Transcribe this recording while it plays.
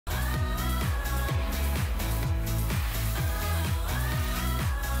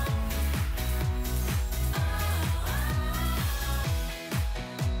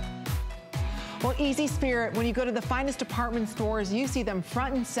Well, Easy Spirit, when you go to the finest department stores, you see them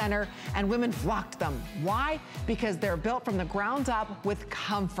front and center, and women flock to them. Why? Because they're built from the ground up with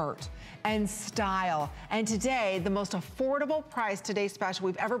comfort and style. And today, the most affordable price, today's special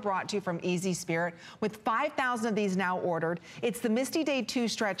we've ever brought to you from Easy Spirit, with 5,000 of these now ordered. It's the Misty Day 2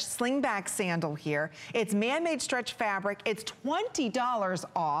 Stretch Slingback Sandal here. It's man-made stretch fabric. It's $20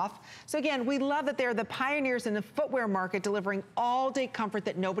 off. So again, we love that they're the pioneers in the footwear market, delivering all-day comfort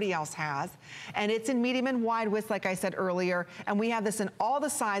that nobody else has. And it's in medium and wide widths, like I said earlier. And we have this in all the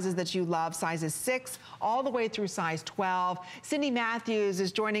sizes that you love, sizes 6 all the way through size 12. Cindy Matthews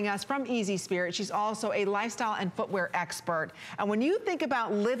is joining us from Easy Spirit. She's also a lifestyle and footwear expert. And when you think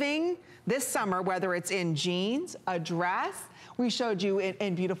about living this summer, whether it's in jeans, a dress, we showed you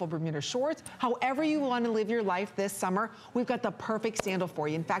in beautiful Bermuda shorts, however you want to live your life this summer, we've got the perfect sandal for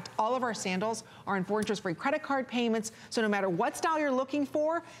you. In fact, all of our sandals are in 4 interest-free credit card payments, so no matter what style you're looking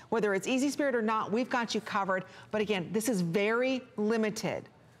for, whether it's Easy Spirit or not, we've got you covered. But again, this is very limited.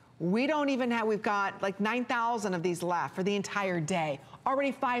 We don't even have, we've got like 9,000 of these left for the entire day.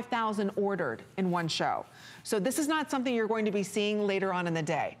 Already 5,000 ordered in one show. So this is not something you're going to be seeing later on in the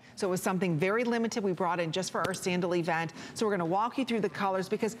day. So it was something very limited we brought in just for our sandal event. So we're gonna walk you through the colors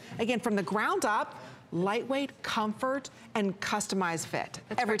because, again, from the ground up, lightweight, comfort, and customized fit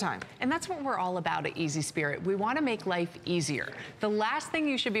every time. And that's what we're all about at Easy Spirit. We want to make life easier. The last thing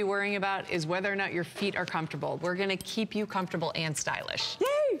you should be worrying about is whether or not your feet are comfortable. We're going to keep you comfortable and stylish.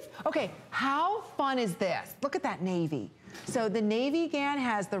 Yay! Okay, how fun is this? Look at that navy. So the navy, again,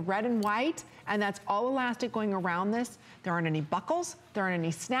 has the red and white, and that's all elastic going around this. There aren't any buckles, there aren't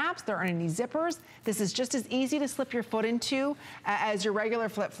any snaps, there aren't any zippers. This is just as easy to slip your foot into as your regular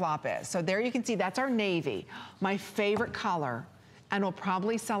flip-flop is. So there you can see that's our navy. My favorite color, and will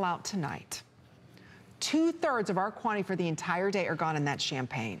probably sell out tonight. 2/3 of our quantity for the entire day are gone in that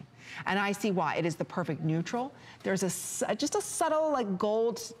champagne. And I see why. It is the perfect neutral. There's just a subtle like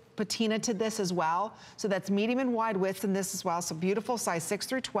gold patina to this as well. So that's medium and wide widths in this as well. So beautiful size 6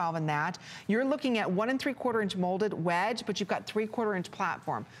 through 12 in that. You're looking at 1 3/4 inch molded wedge, but you've got 3/4 inch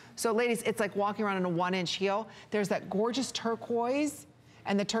platform. So ladies, it's like walking around in a 1 inch heel. There's that gorgeous turquoise,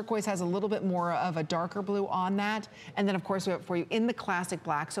 and the turquoise has a little bit more of a darker blue on that. And then of course we have it for you in the classic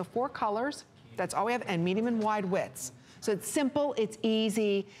black. So 4 colors, that's all we have, and medium and wide widths. So it's simple, it's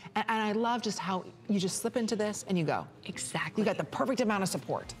easy, and I love just how you just slip into this and you go. Exactly. You got the perfect amount of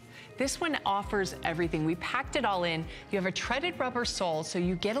support. This one offers everything. We packed it all in. You have a treaded rubber sole, so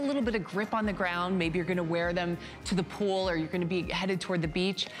you get a little bit of grip on the ground. Maybe you're gonna wear them to the pool or you're gonna be headed toward the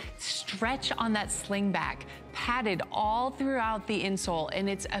beach. Stretch on that sling back, padded all throughout the insole, and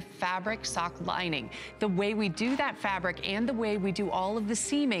it's a fabric sock lining. The way we do that fabric and the way we do all of the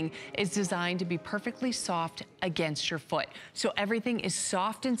seaming is designed to be perfectly soft against your foot. So everything is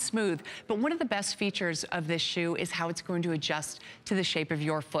soft and smooth, but one of the best features of this shoe is how it's going to adjust to the shape of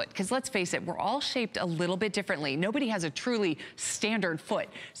your foot. Because let's face it, we're all shaped a little bit differently. Nobody has a truly standard foot.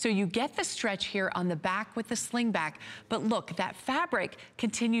 So you get the stretch here on the back with the sling back, but look, that fabric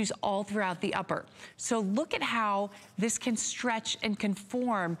continues all throughout the upper. So look at how this can stretch and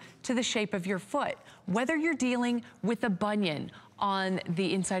conform to the shape of your foot. Whether you're dealing with a bunion on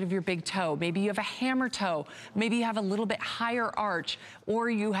the inside of your big toe, maybe you have a hammer toe, maybe you have a little bit higher arch, or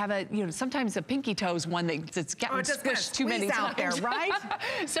you have a, you know, sometimes a pinky toe's one that's gotten squished too many times. Out there, right?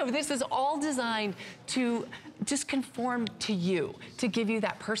 So this is all designed to just conform to you, to give you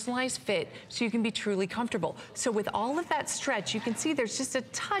that personalized fit so you can be truly comfortable. So with all of that stretch, you can see there's just a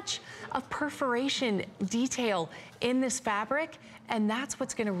touch of perforation detail in this fabric, and that's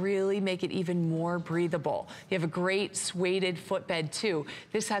what's gonna really make it even more breathable. You have a great suede footbed too.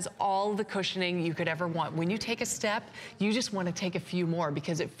 This has all the cushioning you could ever want. When you take a step, you just wanna take a few more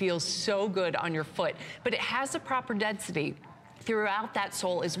because it feels so good on your foot. But it has the proper density throughout that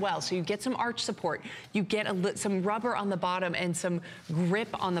sole as well. So you get some arch support, you get some rubber on the bottom and some grip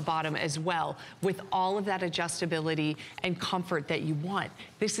on the bottom as well, with all of that adjustability and comfort that you want.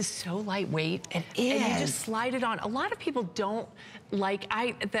 This is so lightweight. It is. And you just slide it on. A lot of people don't like,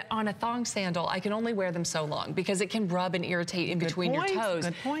 on a thong sandal, I can only wear them so long because it can rub and irritate in between your toes.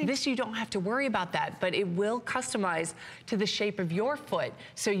 Good point. This, you don't have to worry about that, but it will customize to the shape of your foot,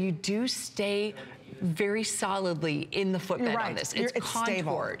 so you do stay very solidly in the footbed on this. It's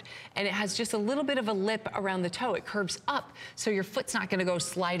contoured, and it has just a little bit of a lip around the toe. It curves up, so your foot's not gonna go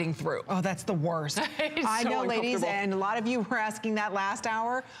sliding through. Oh, that's the worst. I know, ladies, and a lot of you were asking that last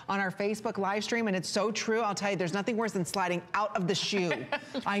hour on our Facebook live stream, and it's so true. I'll tell you, there's nothing worse than sliding out of the shoe.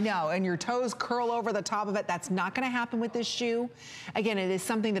 I know, and your toes curl over the top of it. That's not gonna happen with this shoe. Again, it is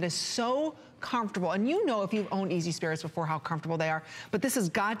something that is so comfortable, and you know if you've owned Easy Spirits before how comfortable they are, but this has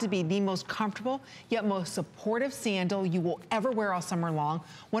got to be the most comfortable yet most supportive sandal you will ever wear all summer long.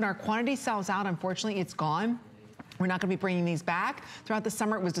 When our quantity sells out, unfortunately, it's gone. We're not gonna be bringing these back. Throughout the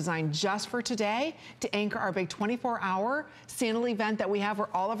summer, it was designed just for today to anchor our big 24-hour sandal event that we have where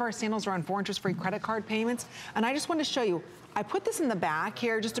all of our sandals are on 4 interest-free credit card payments. And I just want to show you, I put this in the back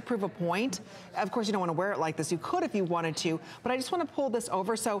here just to prove a point. Of course, you don't want to wear it like this. You could if you wanted to, but I just want to pull this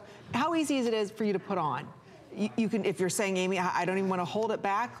over. So how easy is it for you to put on? You can, if you're saying, Amy, I don't even want to hold it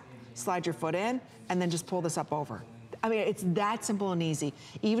back, slide your foot in, and then just pull this up over. I mean, it's that simple and easy.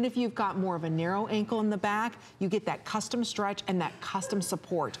 Even if you've got more of a narrow ankle in the back, you get that custom stretch and that custom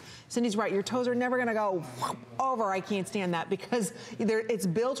support. Cindy's right, your toes are never gonna go over. I can't stand that because it's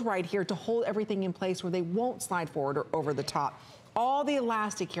built right here to hold everything in place where they won't slide forward or over the top. All the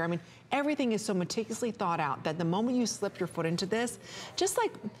elastic here, I mean, everything is so meticulously thought out that the moment you slip your foot into this, just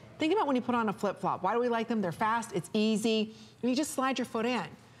like, think about when you put on a flip-flop. Why do we like them? They're fast, it's easy, and you just slide your foot in.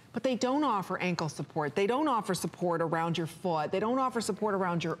 But they don't offer ankle support. They don't offer support around your foot. They don't offer support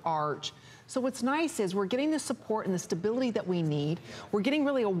around your arch. So what's nice is we're getting the support and the stability that we need. We're getting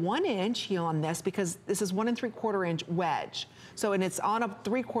really a 1-inch heel on this because this is 1 3/4 inch wedge. So, and it's on a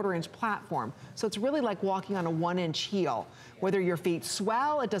 3/4 inch platform. So it's really like walking on a 1-inch heel. Whether your feet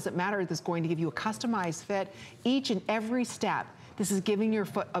swell, it doesn't matter. It's going to give you a customized fit each and every step. This is giving your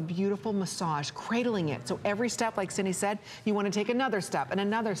foot a beautiful massage, cradling it. So every step, like Cindy said, you want to take another step and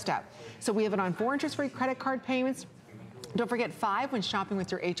another step. So we have it on 4 interest-free credit card payments. Don't forget 5 when shopping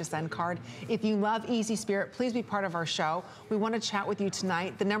with your HSN card. If you love Easy Spirit, please be part of our show. We want to chat with you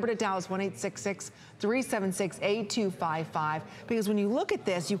tonight. The number to dial is 1-866-376-8255. Because when you look at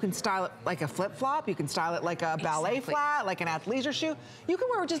this, you can style it like a flip-flop. You can style it like a ballet flat, like an athleisure shoe. You can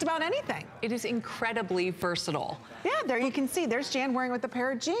wear just about anything. It is incredibly versatile. Yeah, there you can see. There's Jan wearing with a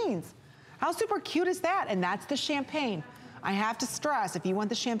pair of jeans. How super cute is that? And that's the champagne. I have to stress, if you want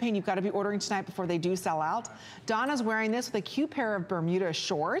the champagne, you've got to be ordering tonight before they do sell out. Donna's wearing this with a cute pair of Bermuda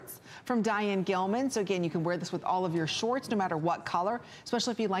shorts from Diane Gilman. So again, you can wear this with all of your shorts, no matter what color,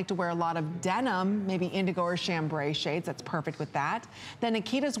 especially if you like to wear a lot of denim, maybe indigo or chambray shades. That's perfect with that. Then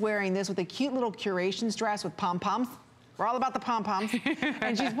Nikita's wearing this with a cute little Curations dress with pom-poms. We're all about the pom-poms.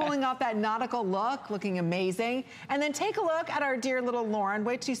 And she's pulling off that nautical look, looking amazing. And then take a look at our dear little Lauren.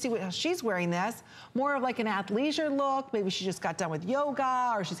 Wait till you see how she's wearing this. More of like an athleisure look. Maybe she just got done with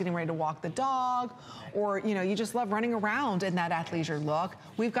yoga, or she's getting ready to walk the dog, or you know, you just love running around in that athleisure look.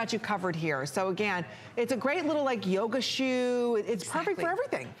 We've got you covered here. So again, it's a great little like yoga shoe. It's perfect for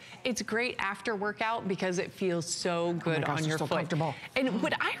everything. It's great after workout because it feels so good on your foot. Comfortable. And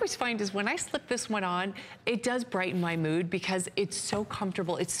what I always find is when I slip this one on, it does brighten my mood because it's so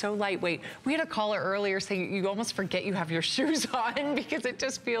comfortable. It's so lightweight. We had a caller earlier saying you almost forget you have your shoes on because it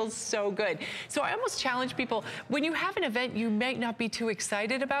just feels so good. So I almost challenge people, when you have an event you might not be too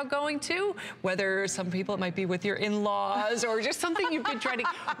excited about going to, whether some people it might be with your in-laws or just something you've been dreading,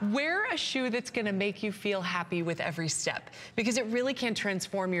 wear a shoe that's gonna make you feel happy with every step, because it really can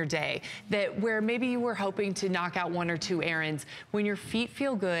transform your day. That where maybe you were hoping to knock out 1 or 2 errands, when your feet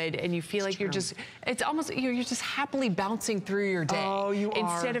feel good and you feel like you're just, it's almost, you're just happily bouncing through your day. Oh, you are.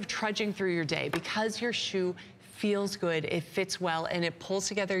 Instead of trudging through your day, because your shoe feels good, it fits well, and it pulls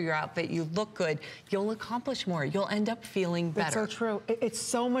together your outfit, you look good, you'll accomplish more. You'll end up feeling better. That's so true. It's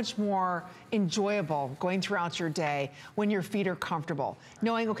so much more enjoyable going throughout your day when your feet are comfortable.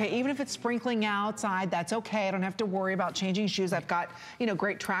 Knowing, okay, even if it's sprinkling outside, that's okay. I don't have to worry about changing shoes. I've got, you know,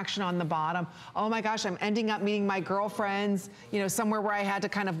 great traction on the bottom. Oh my gosh, I'm ending up meeting my girlfriends, you know, somewhere where I had to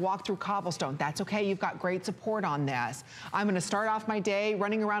kind of walk through cobblestone. That's okay. You've got great support on this. I'm going to start off my day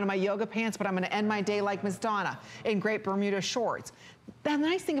running around in my yoga pants, but I'm going to end my day like Miss Donna in great Bermuda shorts. The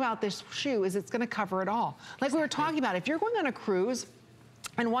nice thing about this shoe is it's going to cover it all. Like we were talking about, if you're going on a cruise,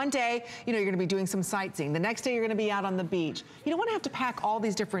 and one day, you know, you're gonna be doing some sightseeing. The next day, you're gonna be out on the beach. You don't wanna have to pack all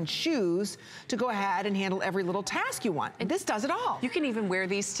these different shoes to go ahead and handle every little task you want. And this does it all. You can even wear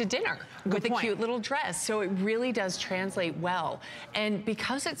these to dinner with a cute little dress. So it really does translate well. And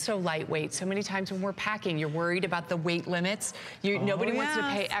because it's so lightweight, so many times when we're packing, you're worried about the weight limits. Nobody wants to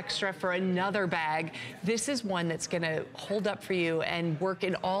pay extra for another bag. This is one that's gonna hold up for you and work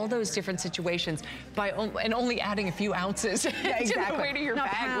in all those different situations by and only adding a few ounces to the weight of your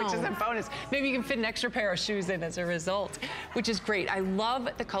not bag, pound. which is a bonus. Maybe you can fit an extra pair of shoes in as a result, which is great. I love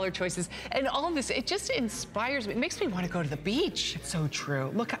the color choices and all of this. It just inspires me. It makes me want to go to the beach. It's so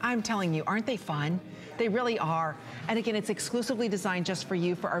true. Look, I'm telling you, aren't they fun? They really are. And again, it's exclusively designed just for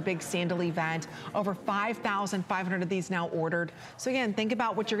you for our big sandal event. Over 5,500 of these now ordered. So again, think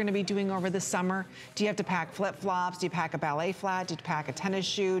about what you're going to be doing over the summer. Do you have to pack flip-flops? Do you pack a ballet flat? Do you pack a tennis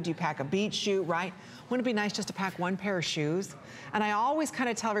shoe? Do you pack a beach shoe, right? Wouldn't it be nice just to pack one pair of shoes? And I always kind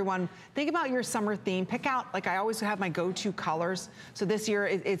of tell everyone, think about your summer theme. Pick out, like I always have my go-to colors. So this year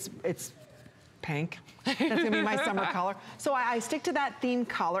it's pink. That's gonna be my summer color. So I stick to that theme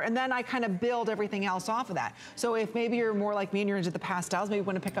color, and then I kind of build everything else off of that. So if maybe you're more like me and you're into the pastels, maybe you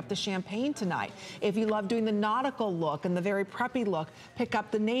want to pick up the champagne tonight. If you love doing the nautical look and the very preppy look, pick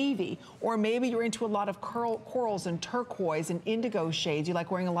up the navy. Or maybe you're into a lot of corals and turquoise and indigo shades. You like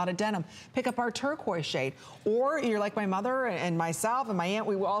wearing a lot of denim. Pick up our turquoise shade. Or you're like my mother and myself and my aunt,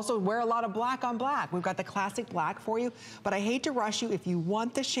 we also wear a lot of black on black. We've got the classic black for you, but I hate to rush you. If you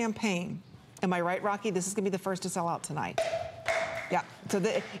want the champagne, am I right, Rocky? This is gonna be the first to sell out tonight. Yeah, so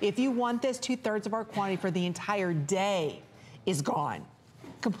if you want this, 2/3 of our quantity for the entire day is gone.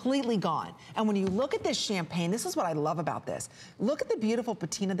 Completely gone. And when you look at this champagne, this is what I love about this. Look at the beautiful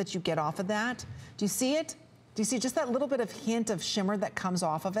patina that you get off of that. Do you see it? Do you see just that little bit of hint of shimmer that comes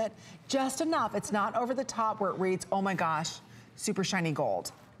off of it? Just enough. It's not over the top where it reads, oh my gosh, super shiny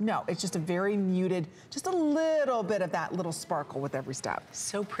gold. No, it's just a very muted, just a little bit of that little sparkle with every step.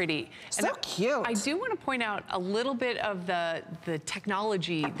 So pretty. So cute. I do want to point out a little bit of the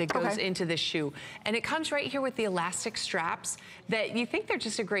technology that goes into this shoe. And it comes right here with the elastic straps that you think they're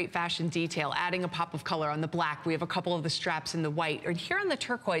just a great fashion detail, adding a pop of color on the black. We have a couple of the straps in the white. And here on the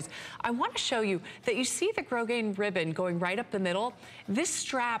turquoise, I want to show you that you see the Grosgain ribbon going right up the middle. This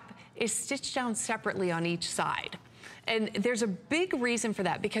strap is stitched down separately on each side. And there's a big reason for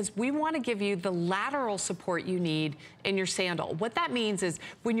that, because we want to give you the lateral support you need in your sandal. What that means is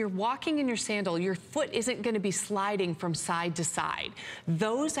when you're walking in your sandal, your foot isn't going to be sliding from side to side.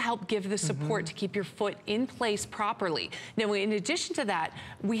 Those help give the support to keep your foot in place properly. Now, in addition to that,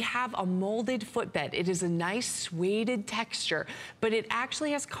 we have a molded footbed. It is a nice suede texture, but it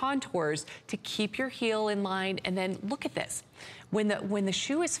actually has contours to keep your heel in line. And then look at this. When the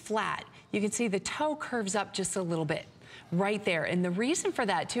shoe is flat, you can see the toe curves up just a little bit right there. And the reason for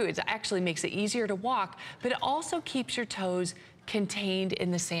that too, it actually makes it easier to walk, but it also keeps your toes contained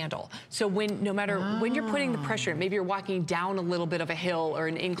in the sandal. So no matter when you're putting the pressure, maybe you're walking down a little bit of a hill or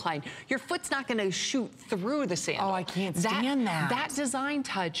an incline, your foot's not gonna shoot through the sandal. Oh, I can't stand that. That design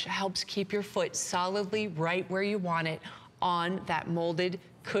touch helps keep your foot solidly right where you want it on that molded,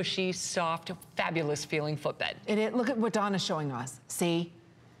 cushy, soft, fabulous feeling footbed. Look at what Donna's showing us. See?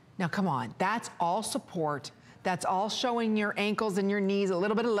 Now come on, that's all support. That's all showing your ankles and your knees a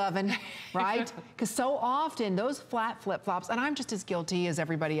little bit of loving, right? Because so often those flat flip-flops, and I'm just as guilty as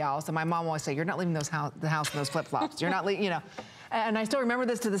everybody else, and my mom always say, you're not leaving the house in those flip-flops. You're not leaving, you know. And I still remember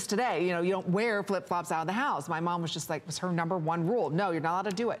this to this today, you know, you don't wear flip-flops out of the house. My mom was just like, was her #1 rule. No, you're not allowed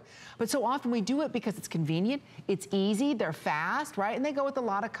to do it. But so often we do it because it's convenient, it's easy, they're fast, right? And they go with a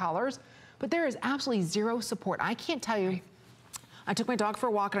lot of colors, but there is absolutely zero support. I can't tell you, I took my dog for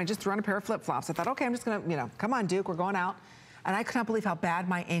a walk and I just threw on a pair of flip-flops. I thought, okay, I'm just gonna, you know, come on, Duke, we're going out. And I could not believe how bad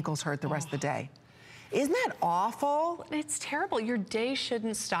my ankles hurt the rest of the day. Isn't that awful? It's terrible. Your day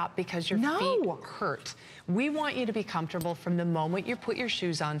shouldn't stop because your feet hurt. We want you to be comfortable from the moment you put your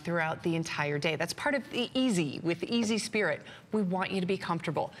shoes on throughout the entire day. That's part of the easy, with Easy Spirit. We want you to be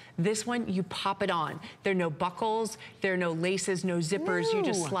comfortable. This one, you pop it on. There are no buckles, there are no laces, no zippers. You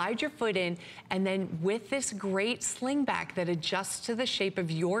just slide your foot in, and then with this great sling back that adjusts to the shape of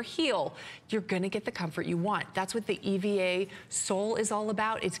your heel, you're gonna get the comfort you want. That's what the EVA sole is all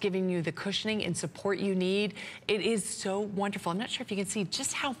about. It's giving you the cushioning and support you need. It is so wonderful. I'm not sure if you can see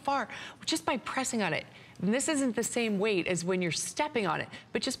just how far, just by pressing on it. And this isn't the same weight as when you're stepping on it,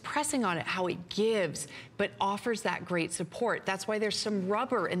 but just pressing on it, how it gives, but offers that great support. That's why there's some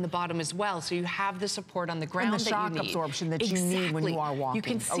rubber in the bottom as well, so you have the support on the ground and the shock absorption that you need when you are walking. You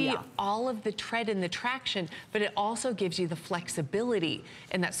can see all of the tread and the traction, but it also gives you the flexibility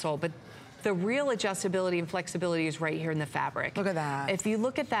in that sole. But the real adjustability and flexibility is right here in the fabric. Look at that. If you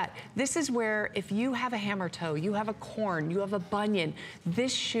look at that, this is where if you have a hammer toe, you have a corn, you have a bunion,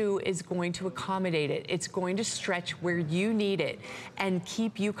 this shoe is going to accommodate it. It's going to stretch where you need it and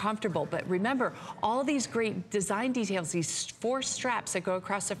keep you comfortable. But remember, all these great design details, these 4 straps that go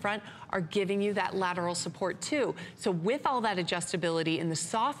across the front are giving you that lateral support too. So with all that adjustability and the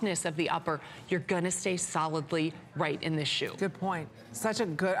softness of the upper, you're gonna stay solidly right in this shoe. Good point. Such a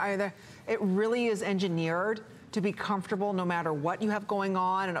good, it really is engineered to be comfortable no matter what you have going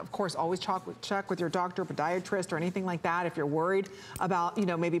on. And of course, always check with your doctor, podiatrist, or anything like that if you're worried about, you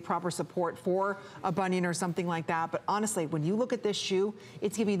know, maybe proper support for a bunion or something like that. But honestly, when you look at this shoe,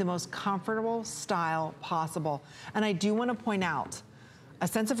 it's giving you the most comfortable style possible. And I do want to point out a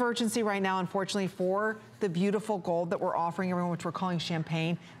sense of urgency right now, unfortunately, for the beautiful gold that we're offering everyone, which we're calling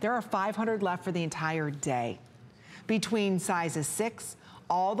champagne. There are 500 left for the entire day. Between sizes 6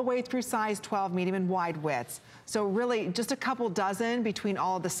 all the way through size 12, medium and wide widths. So really just a couple dozen between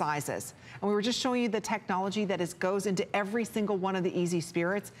all of the sizes. And we were just showing you the technology that goes into every single one of the Easy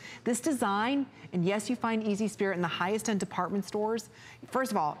Spirits. This design, and yes, you find Easy Spirit in the highest end department stores.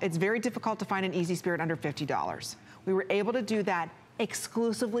 First of all, it's very difficult to find an Easy Spirit under $50. We were able to do that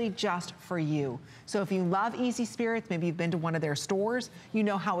exclusively just for you. So if you love Easy Spirits, maybe you've been to one of their stores, you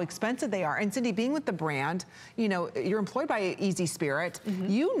know how expensive they are. And Cindy, being with the brand, you know, you're employed by Easy Spirit,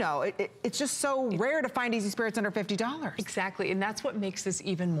 you know, it's just so rare to find Easy Spirits under $50. Exactly, and that's what makes this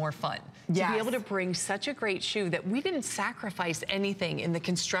even more fun. Yes. To be able to bring such a great shoe that we didn't sacrifice anything in the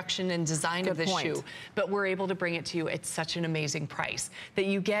construction and design of this shoe, but we're able to bring it to you at such an amazing price that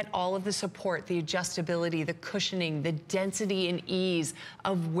you get all of the support, the adjustability, the cushioning, the density and ease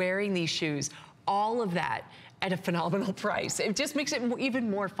of wearing these shoes, all of that at a phenomenal price. It just makes it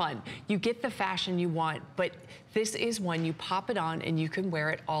even more fun. You get the fashion you want, but this is one you pop it on and you can wear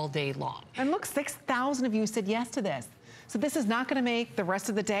it all day long. And look, 6,000 of you said yes to this. So this is not gonna make the rest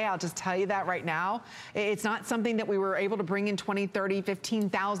of the day, I'll just tell you that right now. It's not something that we were able to bring in 20, 30,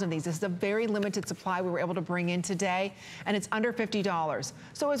 15,000 of these. This is a very limited supply we were able to bring in today, and it's under $50.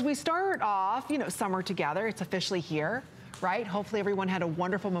 So as we start off, you know, summer together, it's officially here, right? Hopefully everyone had a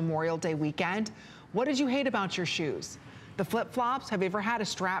wonderful Memorial Day weekend. What did you hate about your shoes? The flip-flops? Have you ever had a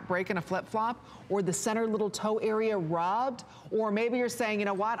strap break in a flip-flop? Or the center little toe area rubbed? Or maybe you're saying, you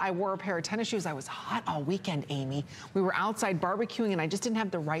know what, I wore a pair of tennis shoes. I was hot all weekend, Amy. We were outside barbecuing and I just didn't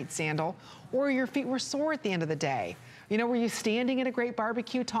have the right sandal. Or your feet were sore at the end of the day. You know, were you standing at a great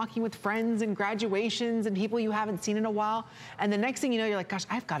barbecue talking with friends and graduations and people you haven't seen in a while? And the next thing you know, you're like, gosh,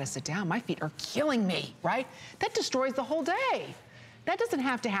 I've got to sit down. My feet are killing me, right? That destroys the whole day. That doesn't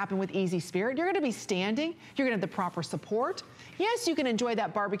have to happen with Easy Spirit. You're gonna be standing, you're gonna have the proper support. Yes, you can enjoy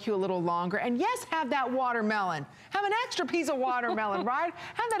that barbecue a little longer, and yes, have that watermelon. Have an extra piece of watermelon, right?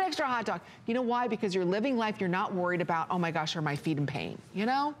 Have that extra hot dog. You know why? Because you're living life, you're not worried about, oh my gosh, are my feet in pain, you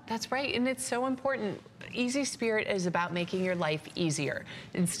know? That's right, and it's so important. Easy Spirit is about making your life easier.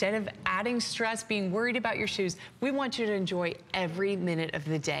 Instead of adding stress, being worried about your shoes, we want you to enjoy every minute of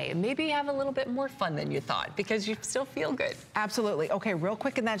the day and maybe have a little bit more fun than you thought because you still feel good. Absolutely. Okay, real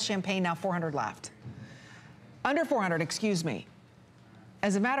quick in that champagne, now 400 left. Under 400, excuse me.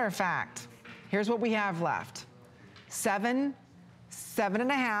 As a matter of fact, here's what we have left. 7,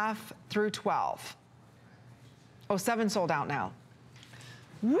 7.5 through 12. Oh, 7 sold out now.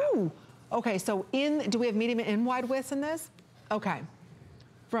 Woo! Okay, so do we have medium and wide widths in this? Okay.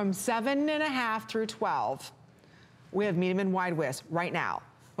 From 7.5 through 12, we have medium and wide widths right now.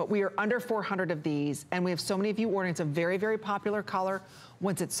 But we are under 400 of these, and we have so many of you ordering. It's a very, very popular color.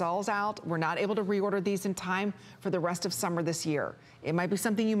 Once it sells out, we're not able to reorder these in time for the rest of summer this year. It might be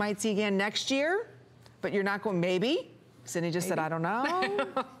something you might see again next year, but you're not going, maybe. Sydney just said, I don't know.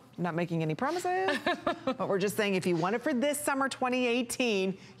 I'm not making any promises, but we're just saying if you want it for this summer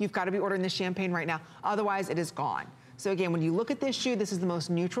 2018, you've got to be ordering this champagne right now. Otherwise, it is gone. So again, when you look at this shoe, this is the most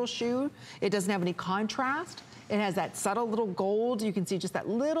neutral shoe. It doesn't have any contrast. It has that subtle little gold. You can see just that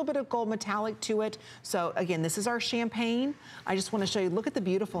little bit of gold metallic to it. So again, this is our champagne. I just want to show you, look at the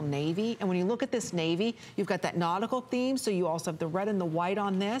beautiful navy. And when you look at this navy, you've got that nautical theme. So you also have the red and the white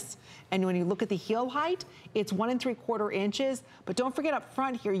on this. And when you look at the heel height, it's 1 3/4 inches. But don't forget up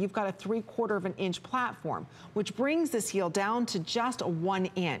front here, you've got a 3/4 inch platform, which brings this heel down to just a 1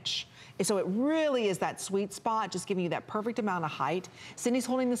 inch. So it really is that sweet spot, just giving you that perfect amount of height. Cindy's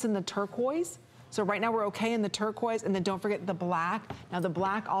holding this in the turquoise. So right now we're okay in the turquoise, and then don't forget the black. Now the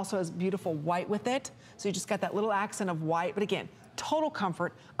black also has beautiful white with it. So you just got that little accent of white, but again, total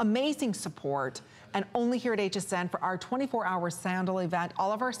comfort, amazing support, and only here at HSN for our 24-hour sandal event.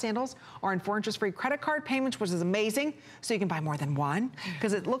 All of our sandals are in 4 interest-free credit card payments, which is amazing, so you can buy more than one,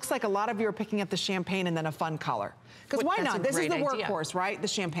 because it looks like a lot of you are picking up the champagne and then a fun color. Because why not? This is the workhorse, right? The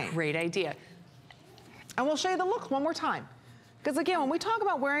champagne. Great idea. And we'll show you the look one more time. Because again, when we talk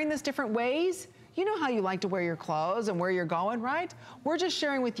about wearing this different ways, you know how you like to wear your clothes and where you're going, right? We're just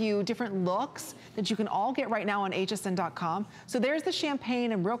sharing with you different looks that you can all get right now on hsn.com. So there's the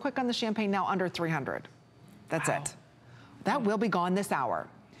champagne, and real quick on the champagne, now under 300. That's it. That will be gone this hour.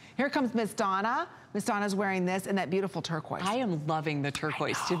 Here comes Miss Donna. Miss Donna's wearing this in that beautiful turquoise. I am loving the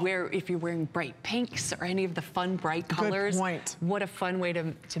turquoise to wear if you're wearing bright pinks or any of the fun bright colors. Good point. What a fun way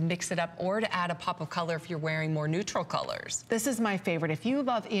to mix it up or to add a pop of color if you're wearing more neutral colors. This is my favorite. If you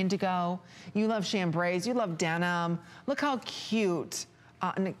love indigo, you love chambray, you love denim, look how cute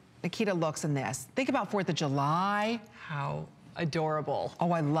Nikita looks in this. Think about 4th of July. How adorable.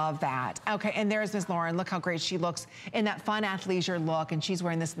 Oh, I love that. Okay, and there's Miss Lauren. Look how great she looks in that fun athleisure look, and she's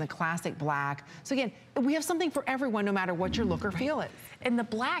wearing this in the classic black. So again, we have something for everyone, no matter what your look or feel is. And the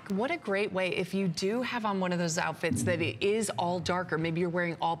black, what a great way, if you do have on one of those outfits that it is all darker, maybe you're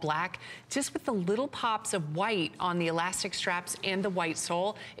wearing all black, just with the little pops of white on the elastic straps and the white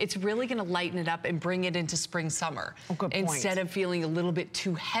sole, it's really gonna lighten it up and bring it into spring, summer. Oh, good point. Instead of feeling a little bit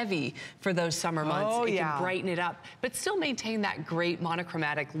too heavy for those summer months, it can brighten it up, but still maintain that great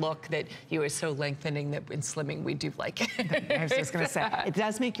monochromatic look that you is so lengthening that in slimming we do like. I was just gonna say, it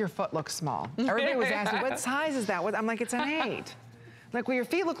does make your foot look small. Everybody was asking, what size is that? I'm like, it's an 8. Like, well, your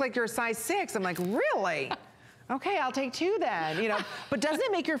feet look like you're a size 6. I'm like, really? Okay, I'll take 2 then, you know. But doesn't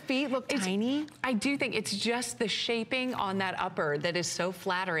it make your feet look tiny? I do think it's just the shaping on that upper that is so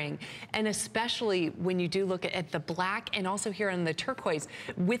flattering. And especially when you do look at the black and also here on the turquoise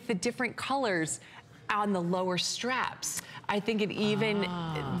with the different colors on the lower straps. I think it even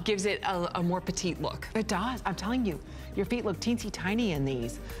gives it a more petite look. It does, I'm telling you. Your feet look teensy tiny in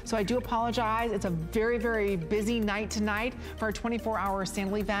these. So I do apologize. It's a very, very busy night tonight for our 24-hour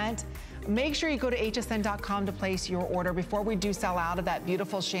sandal event. Make sure you go to hsn.com to place your order before we do sell out of that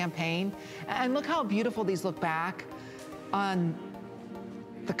beautiful champagne. And look how beautiful these look back on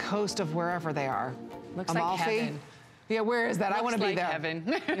the coast of wherever they are. Looks like heaven. Yeah, where is that? I want to be there. Heaven.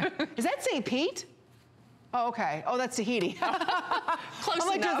 Is that St. Pete? Oh, okay. Oh, that's Tahiti. Close I'm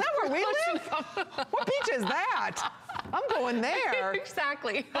like, enough. Is that where we live? What beach is that? I'm going there.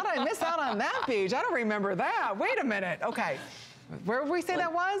 Exactly. How did I miss out on that beach? I don't remember that. Wait a minute. Okay. Where did we say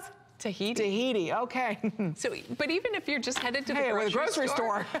that was? Tahiti. Tahiti, okay. So, but even if you're just headed to the grocery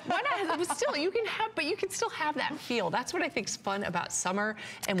store. Why not? But still, you can still have that feel. That's what I think's fun about summer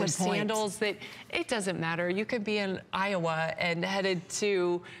and with sandals, that it doesn't matter. You could be in Iowa and headed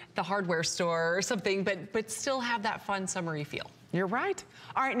to the hardware store or something, but still have that fun summery feel. You're right.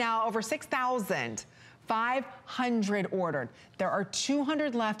 All right, now over 6,500 ordered. There are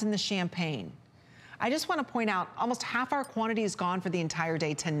 200 left in the champagne. I just want to point out, almost half our quantity is gone for the entire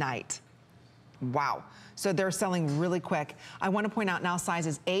day tonight. Wow. So they're selling really quick. I want to point out now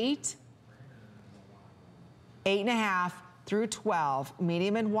sizes 8, 8.5 through 12,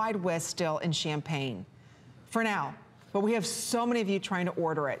 medium and wide width still in champagne. For now. But we have so many of you trying to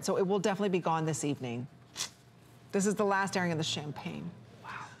order it, so it will definitely be gone this evening. This is the last airing of the champagne.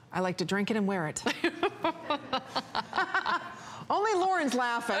 Wow. I like to drink it and wear it. Only Lauren's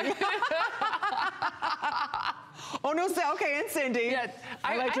laughing. Oh, no, okay, and Cindy. Yeah,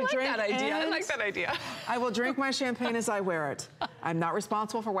 I like that idea. I like that idea. I will drink my champagne as I wear it. I'm not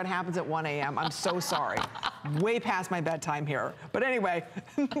responsible for what happens at 1 a.m. I'm so sorry. Way past my bedtime here. But anyway,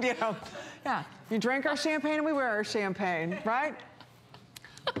 you know, yeah, you drink our champagne and we wear our champagne, right?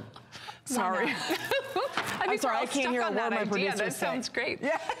 Sorry. I'm sorry, I can't hear a word my producer said. That sounds great.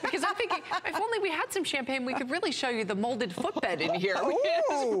 Yeah. Because I'm thinking, if only we had some champagne, we could really show you the molded footbed in here. We could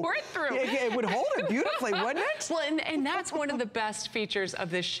just pour it through. It would hold it beautifully, wouldn't it? Well, and that's one of the best features of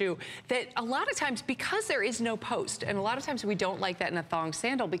this shoe, that a lot of times, because there is no post, and a lot of times we don't like that in a thong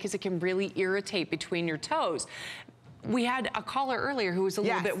sandal because it can really irritate between your toes. We had a caller earlier who was a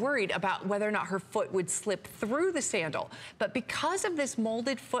little bit worried about whether or not her foot would slip through the sandal. But because of this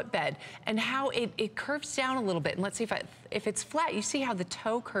molded footbed and how it curves down a little bit, and let's see if it's flat, you see how the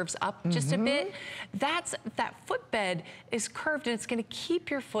toe curves up just a bit? That footbed is curved and it's gonna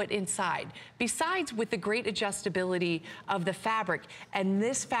keep your foot inside. Besides, with the great adjustability of the fabric, and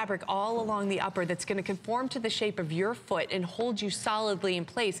this fabric all along the upper that's gonna conform to the shape of your foot and hold you solidly in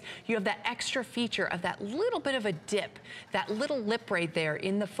place, you have that extra feature of that little bit of a dip, that little lip right there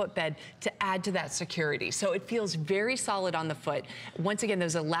in the footbed to add to that security. So it feels very solid on the foot. Once again,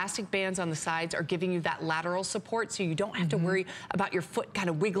 those elastic bands on the sides are giving you that lateral support, so you don't have to worry about your foot kind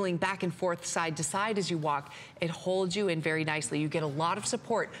of wiggling back and forth side to side as you walk. It holds you in very nicely. You get a lot of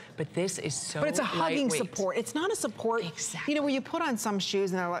support, but this is so lightweight. But it's a hugging support. It's not a support. Exactly. You know, when you put on some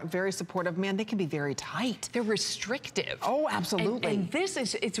shoes and they're very supportive, man, they can be very tight. They're restrictive. Oh, absolutely. And this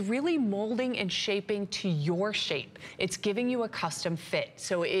is, it's really molding and shaping to your shape. It's giving you a custom fit.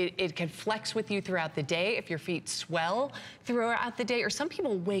 So it can flex with you throughout the day if your feet swell throughout the day, or some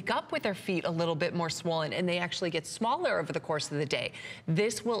people wake up with their feet a little bit more swollen and they actually get smaller over the course of the day.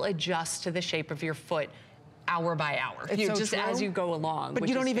 This will adjust to the shape of your foot hour by hour. It's so just true. As you go along. But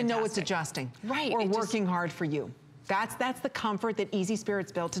you don't even know it's adjusting. Right. Or working hard for you. That's the comfort that Easy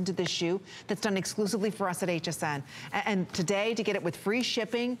Spirit's built into this shoe that's done exclusively for us at HSN. And today, to get it with free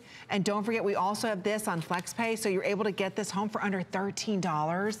shipping, and don't forget, we also have this on FlexPay, so you're able to get this home for under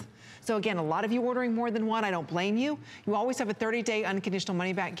 $13. So again, a lot of you ordering more than one, I don't blame you. You always have a 30-day unconditional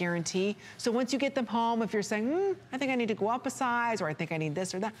money-back guarantee. So once you get them home, if you're saying, I think I need to go up a size, or I think I need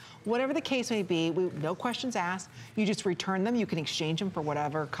this or that, whatever the case may be, no questions asked. You just return them. You can exchange them for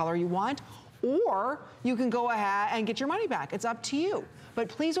whatever color you want, or you can go ahead and get your money back. It's up to you. But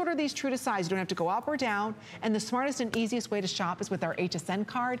please order these true to size. You don't have to go up or down. And the smartest and easiest way to shop is with our HSN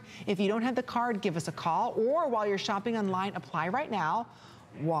card. If you don't have the card, give us a call, or while you're shopping online, apply right now.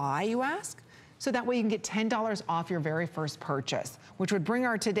 Why, you ask? So that way you can get $10 off your very first purchase, which would bring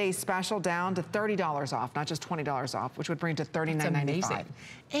our today's special down to $30 off, not just $20 off, which would bring it to $39.95.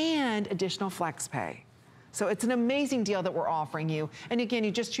 And additional flex pay. So it's an amazing deal that we're offering you. And again,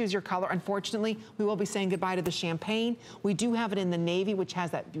 you just choose your color. Unfortunately, we will be saying goodbye to the champagne. We do have it in the navy, which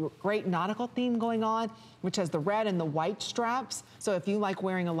has that great nautical theme going on, which has the red and the white straps. So if you like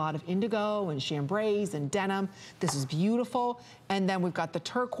wearing a lot of indigo and chambray and denim, this is beautiful. And then we've got the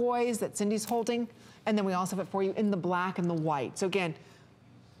turquoise that Cindy's holding. And then we also have it for you in the black and the white. So again,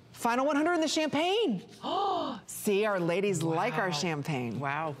 final 100 in the champagne. See, our ladies like our champagne.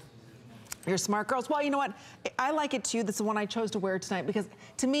 Wow. You're smart girls. Well, you know what? I like it too. This is the one I chose to wear tonight because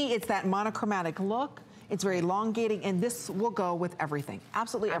to me, it's that monochromatic look. It's very elongating, and this will go with everything.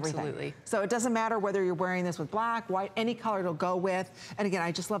 Absolutely everything. Absolutely. So it doesn't matter whether you're wearing this with black, white, any color it'll go with. And again,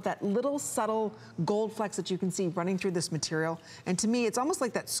 I just love that little subtle gold flecks that you can see running through this material. And to me, it's almost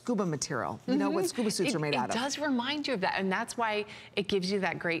like that scuba material. You know what scuba suits are made out of. It does remind you of that, and that's why it gives you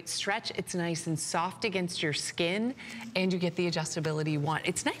that great stretch. It's nice and soft against your skin, and you get the adjustability you want.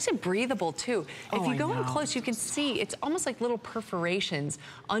 It's nice and breathable too. If you go in close, you can see it's almost like little perforations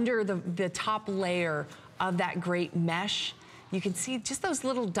under the top layer of that great mesh. You can see just those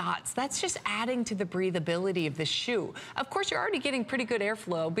little dots. That's just adding to the breathability of the shoe. Of course, you're already getting pretty good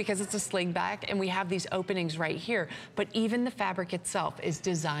airflow because it's a sling back and we have these openings right here. But even the fabric itself is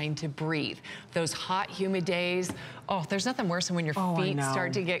designed to breathe. Those hot, humid days, there's nothing worse than when your feet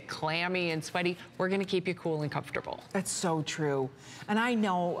start to get clammy and sweaty. We're gonna keep you cool and comfortable. That's so true. And I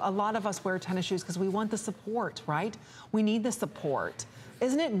know a lot of us wear tennis shoes because we want the support, right? We need the support.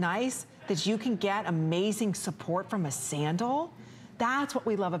 Isn't it nice that you can get amazing support from a sandal? That's what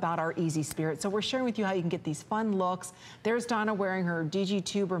we love about our Easy Spirit. So we're sharing with you how you can get these fun looks. There's Donna wearing her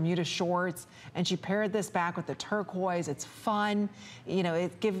DG2 Bermuda shorts, and she paired this back with the turquoise. It's fun. You know,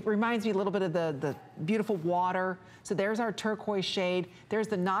 it reminds me a little bit of the beautiful water. So there's our turquoise shade. There's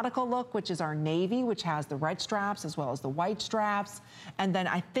the nautical look, which is our navy, which has the red straps as well as the white straps. And then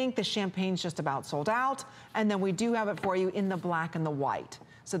I think the champagne's just about sold out. And then we do have it for you in the black and the white.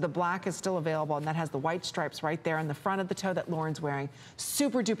 So the black is still available, and that has the white stripes right there on the front of the toe that Lauren's wearing.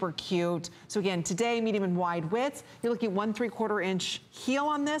 Super duper cute. So again, today, medium and wide widths. You're looking at 1 3/4 inch heel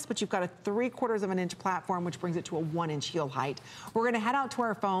on this, but you've got a 3/4 of an inch platform, which brings it to a 1 inch heel height. We're gonna head out to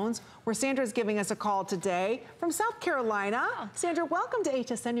our phones, where Sandra's giving us a call today from South Carolina. Sandra, welcome to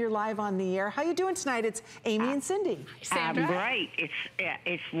HSN. You're live on the air. How you doing tonight? It's Amy and Cindy. Sandra? I'm great.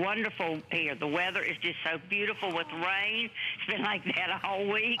 It's wonderful here. The weather is just so beautiful with rain. It's been like that a whole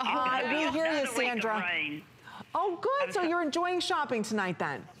week. We hear you, Sandra. Oh, good. So you're enjoying shopping tonight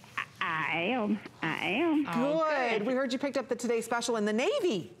then? I am. Good. We heard you picked up the Today Special in the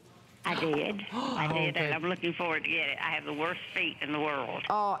navy. I did. And I'm looking forward to get it. I have the worst feet in the world.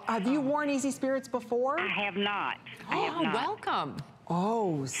 Have you worn Easy Spirits before? I have not. Welcome.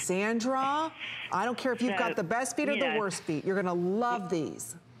 Oh, Sandra, I don't care if you've got the best feet or the worst feet. You're gonna love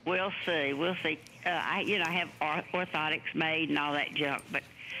these. We'll see. I have orthotics made and all that junk, but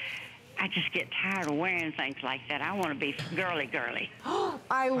I just get tired of wearing things like that. I want to be girly.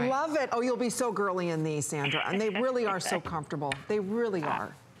 I love it. Oh, you'll be so girly in these, Sandra. And they really are so comfortable. They really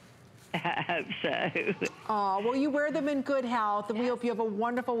are. I hope so. Oh, well, you wear them in good health, and we hope you have a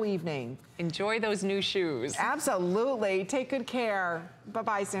wonderful evening. Enjoy those new shoes. Absolutely. Take good care.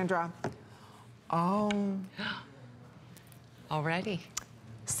 Bye-bye, Sandra. Oh. Already.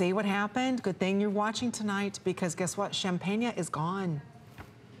 See what happened? Good thing you're watching tonight, because guess what? Champagne is gone.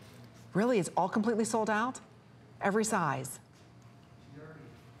 Really, it's all completely sold out. Every size.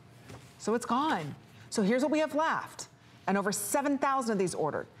 So it's gone. So here's what we have left. And over 7,000 of these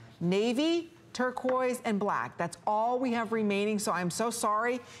ordered. Navy, turquoise, and black. That's all we have remaining, so I'm so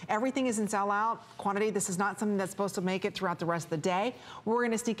sorry. Everything is in sellout quantity. This is not something that's supposed to make it throughout the rest of the day. We're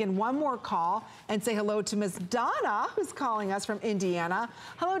gonna sneak in one more call and say hello to Miss Donna, who's calling us from Indiana.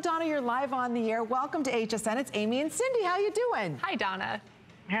 Hello, Donna, you're live on the air. Welcome to HSN. It's Amy and Cindy. How you doing? Hi, Donna.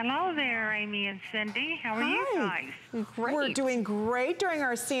 Hello there, Amy and Cindy. How are you guys? Great. We're doing great during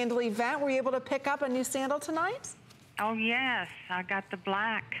our sandal event. Were you able to pick up a new sandal tonight? Oh, yes. I got the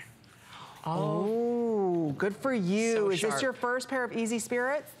black. Oh, good for you. So Is sharp. this your first pair of Easy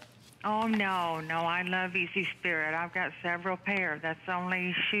Spirits? Oh, no. No, I love Easy Spirit. I've got several pairs. That's the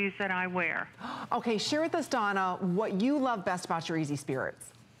only shoes that I wear. Okay, share with us, Donna, what you love best about your Easy Spirits.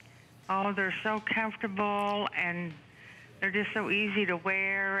 Oh, they're so comfortable, and they're just so easy to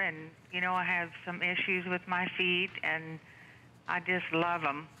wear. And, you know, I have some issues with my feet, and I just love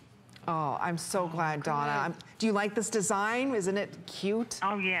them. Oh, I'm so glad, Donna. Do you like this design? Isn't it cute?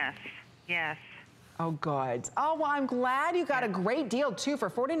 Oh, yes. Yes. Oh, good. Oh, well, I'm glad you got a great deal, too, for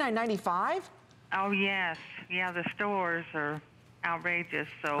 $49.95. Oh, yes. Yeah, the stores are outrageous,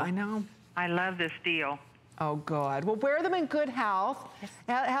 so I know. I love this deal. Oh, good. Well, wear them in good health.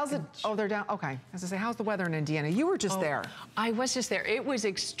 How's it? Oh, they're down. Okay. As I say, how's the weather in Indiana? You were just there. I was just there. It was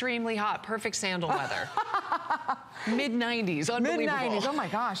extremely hot. Perfect sandal weather. Mid-90s. Unbelievable. Mid-90s. Oh, my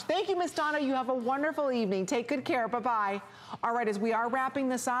gosh. Thank you, Miss Donna. You have a wonderful evening. Take good care. Bye-bye. All right, as we are wrapping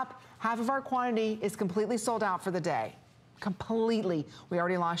this up, half of our quantity is completely sold out for the day. Completely. We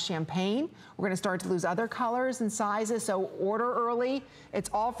already lost champagne. We're going to start to lose other colors and sizes, so order early. It's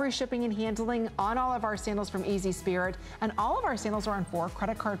all free shipping and handling on all of our sandals from Easy Spirit, and all of our sandals are on 4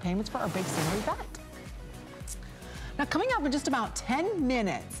 credit card payments for our big sandal event. Now, coming up in just about 10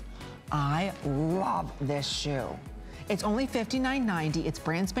 minutes, I love this shoe. It's only $59.90. It's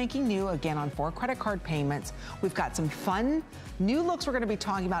brand spanking new, again, on 4 credit card payments. We've got some fun new looks we're going to be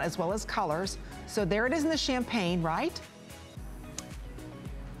talking about, as well as colors. So there it is in the champagne, right?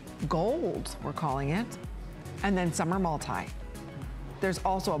 Gold, we're calling it. And then summer multi. There's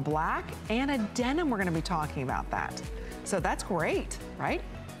also a black and a denim. We're going to be talking about that. So that's great, right?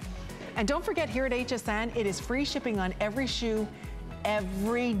 And don't forget, here at HSN, it is free shipping on every shoe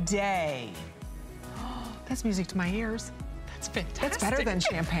every day. That's music to my ears. That's fantastic. That's better than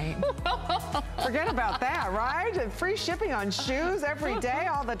champagne. Forget about that, right? And free shipping on shoes every day,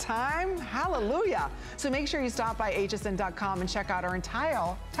 all the time. Hallelujah. So make sure you stop by hsn.com and check out our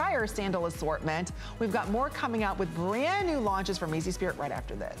entire sandal assortment. We've got more coming out with brand new launches from Easy Spirit right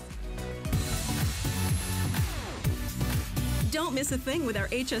after this. Don't miss a thing with our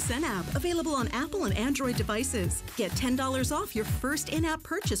HSN app, available on Apple and Android devices. Get $10 off your first in-app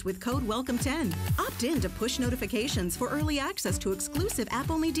purchase with code WELCOME10. Opt in to push notifications for early access to exclusive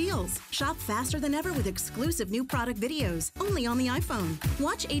app-only deals. Shop faster than ever with exclusive new product videos, only on the iPhone.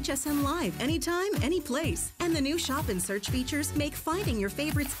 Watch HSN Live anytime, any place. And the new shop and search features make finding your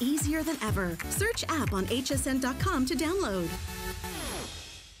favorites easier than ever. Search app on hsn.com to download.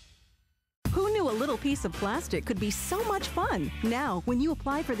 Who knew a little piece of plastic could be so much fun? Now, when you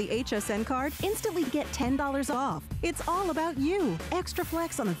apply for the HSN card, instantly get $10 off. It's all about you. Extra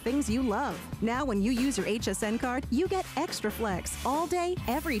flex on the things you love. Now, when you use your HSN card, you get extra flex all day,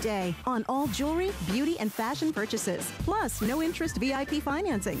 every day on all jewelry, beauty, and fashion purchases. Plus, no interest VIP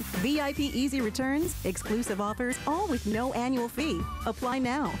financing, VIP easy returns, exclusive offers, all with no annual fee. Apply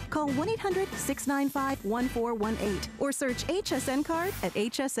now. Call 1-800-695-1418 or search HSN card at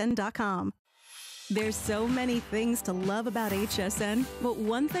hsn.com. There's so many things to love about HSN, but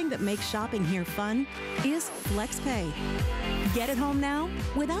one thing that makes shopping here fun is FlexPay. Get it home now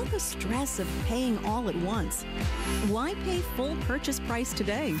without the stress of paying all at once. Why pay full purchase price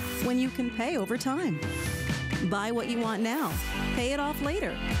today when you can pay over time? Buy what you want now, pay it off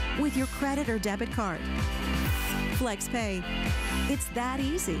later with your credit or debit card. FlexPay. It's that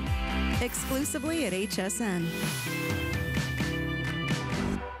easy. Exclusively at HSN.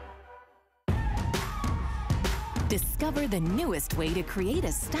 Discover the newest way to create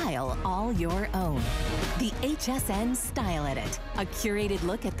a style all your own. The HSN Style Edit, a curated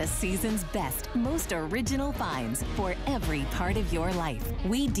look at the season's best, most original finds for every part of your life.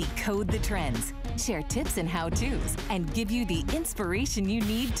 We decode the trends, share tips and how-tos, and give you the inspiration you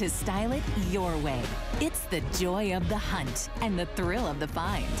need to style it your way. It's the joy of the hunt and the thrill of the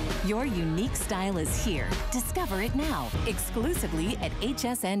find. Your unique style is here. Discover it now, exclusively at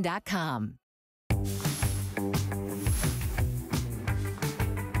hsn.com.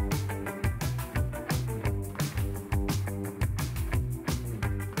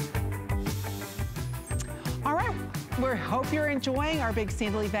 We hope you're enjoying our big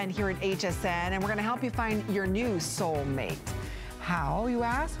sandal event here at HSN, and we're going to help you find your new soulmate. How, you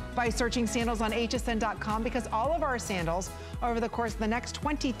ask? By searching sandals on hsn.com, because all of our sandals over the course of the next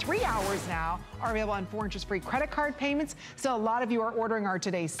 23 hours now are available on 4 interest-free credit card payments. So a lot of you are ordering our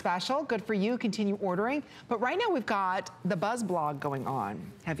today's special. Good for you, continue ordering. But right now we've got the Buzz blog going on.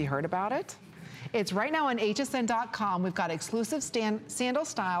 Have you heard about it? It's right now on hsn.com. We've got exclusive sandal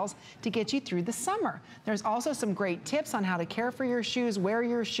styles to get you through the summer. There's also some great tips on how to care for your shoes, wear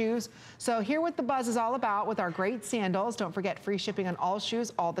your shoes. So hear what the Buzz is all about with our great sandals. Don't forget free shipping on all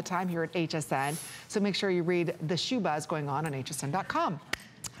shoes all the time here at HSN. So make sure you read the shoe buzz going on hsn.com.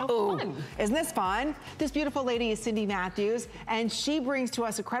 Oh, fun. Isn't this fun? This beautiful lady is Cindy Matthews, and she brings to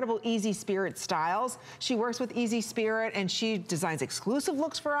us incredible Easy Spirit styles. She works with Easy Spirit, and she designs exclusive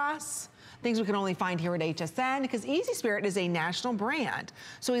looks for us. Things we can only find here at HSN, because Easy Spirit is a national brand.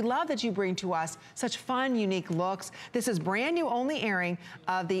 So we love that you bring to us such fun, unique looks. This is brand new, only airing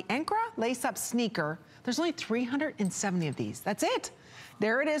of the Encra lace-up sneaker. There's only 370 of these. That's it.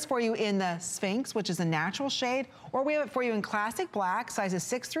 There it is for you in the Sphinx, which is a natural shade, or we have it for you in classic black, sizes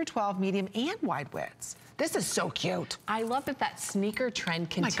 6 through 12, medium and wide widths. This is so cute. I love that that sneaker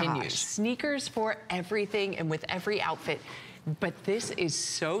trend continues. Sneakers for everything and with every outfit. But this is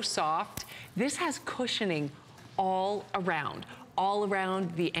so soft. This has cushioning all around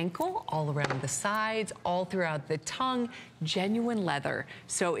the ankle, all around the sides, all throughout the tongue, genuine leather.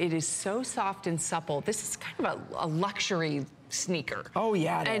 So it is so soft and supple. This is kind of a luxury sneaker. Oh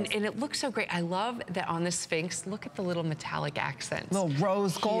yeah, and it looks so great. I love that on the Sphinx, look at the little metallic accents. Little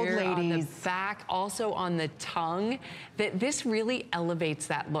rose gold here ladies. On the back, also on the tongue, that this really elevates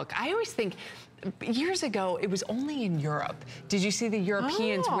that look. I always think, years ago, it was only in Europe. Did you see the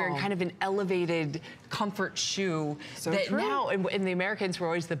Europeans wearing kind of an elevated comfort shoe? So that true. Now, and the Americans were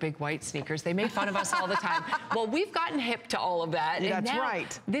always the big white sneakers. They made fun of us all the time. Well, we've gotten hip to all of that. Yeah, and that's now,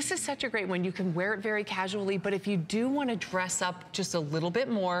 right. This is such a great one. You can wear it very casually, but if you do want to dress up just a little bit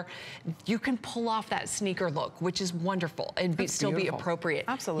more, you can pull off that sneaker look, which is wonderful, and still be appropriate.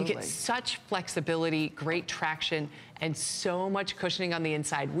 Absolutely. You get such flexibility, great traction, and so much cushioning on the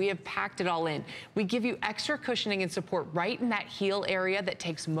inside. We have packed it all in. We give you extra cushioning and support right in that heel area that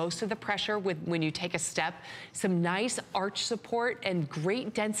takes most of the pressure when you take a step. Some nice arch support and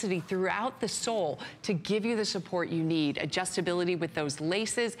great density throughout the sole to give you the support you need. Adjustability with those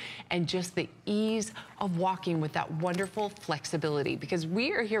laces and just the ease of walking with that wonderful flexibility, because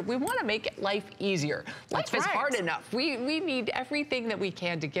we are here, we want to make life easier. Life is hard enough. We need everything that we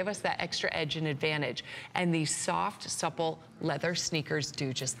can to give us that extra edge and advantage. And these soft, supple leather sneakers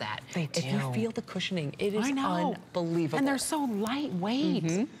do just that. They do. If you feel the cushioning, it is unbelievable. And they're so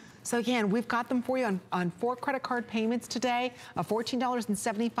lightweight. So again, we've got them for you on 4 credit card payments today of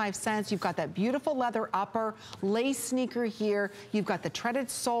 $14.75. You've got that beautiful leather upper, lace sneaker here. You've got the treaded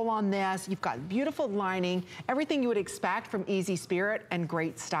sole on this. You've got beautiful lining, everything you would expect from Easy Spirit, and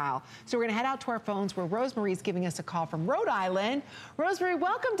great style. So we're gonna head out to our phones where Rosemary's giving us a call from Rhode Island. Rosemary,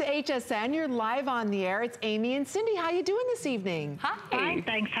 welcome to HSN. You're live on the air. It's Amy and Cindy. How you doing this evening? Hi. Fine,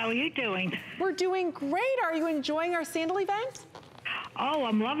 thanks. How are you doing? We're doing great. Are you enjoying our sandal event? Oh,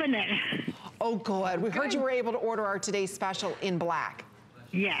 I'm loving it. Oh, good. We heard you were able to order our today's special in black.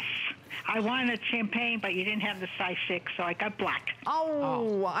 Yes. I wanted champagne, but you didn't have the size 6, so I got black.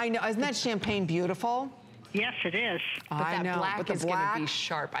 Oh, I know. Isn't that champagne beautiful? Yes, it is. But that black is going to be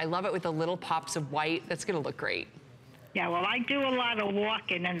sharp. I love it with the little pops of white. That's going to look great. Yeah, well, I do a lot of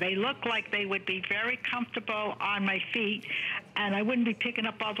walking, and they look like they would be very comfortable on my feet, and I wouldn't be picking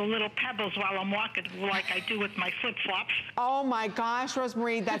up all the little pebbles while I'm walking like I do with my flip-flops. Oh, my gosh,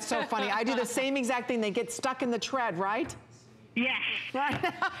 Rosemary, that's so funny. I do the same exact thing. They get stuck in the tread, right? Yes.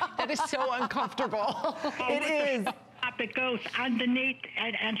 That is so uncomfortable. It is. It goes underneath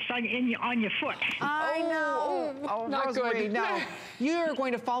and on your foot. I know. Oh, not Rosemary, good. no. You're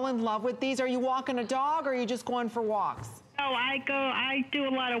going to fall in love with these. Are you walking a dog, or are you just going for walks? No, I do a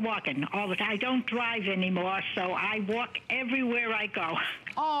lot of walking all the time. I don't drive anymore, so I walk everywhere I go.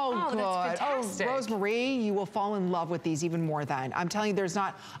 Oh, good. That's fantastic. Oh, Rosemary, you will fall in love with these even more then. I'm telling you,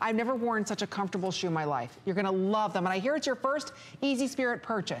 I've never worn such a comfortable shoe in my life. You're going to love them. And I hear it's your first Easy Spirit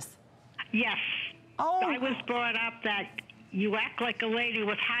purchase. Yes. Oh. I was brought up that you act like a lady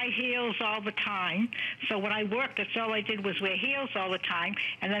with high heels all the time. So when I worked, that's all I did was wear heels all the time.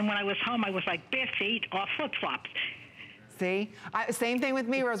 And then when I was home, I was like bare feet or flip-flops. See? Same thing with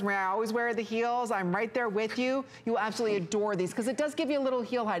me, Rosemary. I always wear the heels. I'm right there with you. You will absolutely adore these because it does give you a little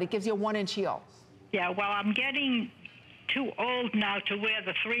heel height. It gives you a 1-inch heel. Yeah, well, I'm getting too old now to wear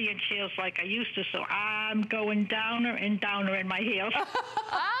the 3-inch heels like I used to, so I'm going downer and downer in my heels.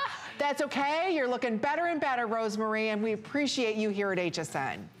 That's okay. You're looking better and better, Rosemary, and we appreciate you here at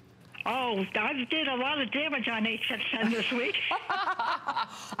HSN. Oh, I did a lot of damage on HSN this week.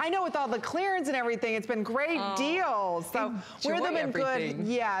 I know, with all the clearance and everything, it's been great deals. So wear them in good,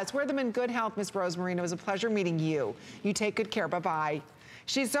 yes, wear them in good health, Miss Rosemary. It was a pleasure meeting you. You take good care. Bye-bye.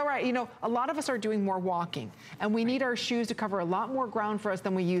 She's so right. You know, a lot of us are doing more walking, and we need our shoes to cover a lot more ground for us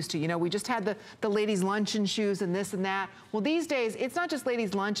than we used to. You know, we just had the ladies' luncheon shoes and this and that. Well, these days, it's not just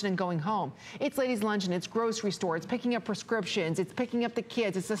ladies' luncheon and going home. It's ladies' luncheon, it's grocery store, it's picking up prescriptions, it's picking up the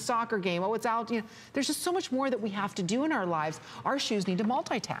kids, it's a soccer game, oh, it's out, you know. There's just so much more that we have to do in our lives. Our shoes need to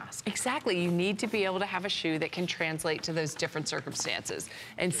multitask. Exactly. You need to be able to have a shoe that can translate to those different circumstances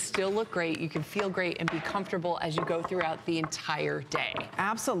and still look great. You can feel great and be comfortable as you go throughout the entire day.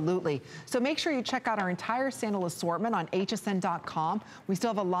 Absolutely. So make sure you check out our entire sandal assortment on hsn.com. We still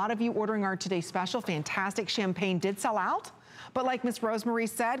have a lot of you ordering our Today Special. Fantastic Champagne did sell out. But like Miss Rosemary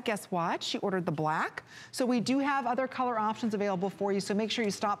said, guess what? She ordered the black. So we do have other color options available for you. So make sure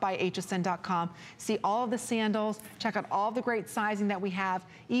you stop by hsn.com, see all of the sandals, check out all the great sizing that we have,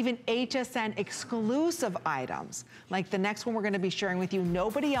 even HSN exclusive items. Like the next one we're gonna be sharing with you,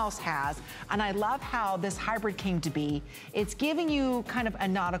 nobody else has. And I love how this hybrid came to be. It's giving you kind of a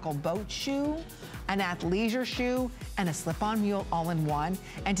nautical boat shoe, an athleisure shoe, and a slip-on mule all in one.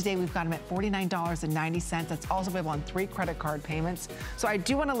 And today we've got them at $49.90. That's also available on 3 credit card payments. So I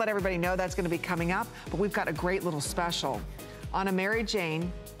do want to let everybody know that's going to be coming up, but we've got a great little special on a Mary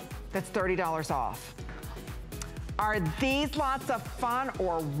Jane that's $30 off. Are these lots of fun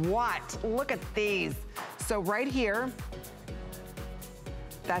or what? Look at these. So right here,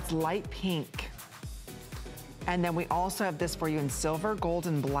 that's light pink. And then we also have this for you in silver, gold,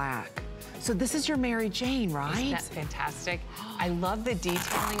 and black. So this is your Mary Jane, right? Isn't that fantastic? I love the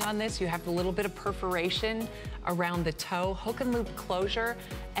detailing on this. You have a little bit of perforation around the toe, hook and loop closure,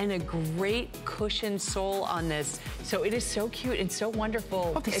 and a great cushioned sole on this. So it is so cute and so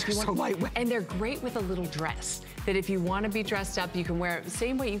wonderful. Oh, these are so lightweight. And they're great with a little dress. That if you want to be dressed up, you can wear it the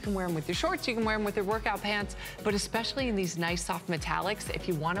same way you can wear them with your shorts, you can wear them with your workout pants, but especially in these nice soft metallics, if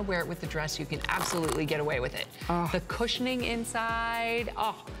you want to wear it with the dress, you can absolutely get away with it. The cushioning inside,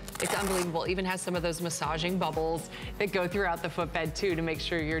 it's unbelievable. Even has some of those massaging bubbles that go throughout the footbed too to make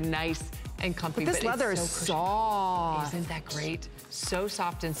sure you're nice and comfy. But this leather is soft. Isn't that great? So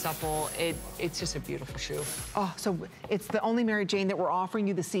soft and supple. It's just a beautiful shoe. Oh, so it's the only Mary Jane that we're offering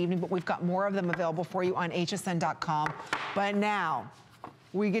you this evening, but we've got more of them available for you on hsn.com. But now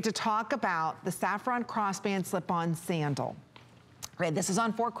we get to talk about the saffron crossband slip-on sandal. Right, this is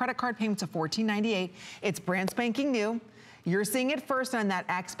on 4 credit card payments of $14.98. It's brand spanking new. You're seeing it first on that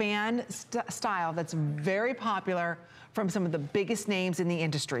X-band style that's very popular from some of the biggest names in the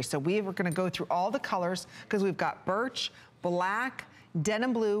industry. So we're gonna go through all the colors because we've got birch, black,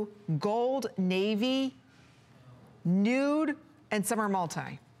 denim blue, gold, navy, nude, and some are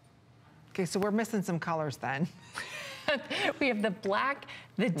multi. Okay, so we're missing some colors then. We have the black,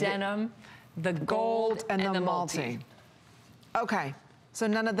 the denim, the gold, and the multi. Okay, so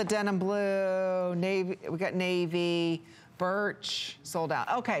none of the denim blue, navy, we got navy, birch, sold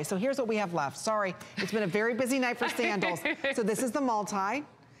out. Okay, so here's what we have left. Sorry, it's been a very busy night for sandals. So this is the multi,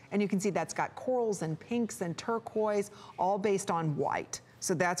 and you can see that's got corals and pinks and turquoise, all based on white.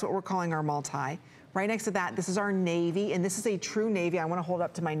 So that's what we're calling our multi. Right next to that, this is our navy, and this is a true navy. I wanna hold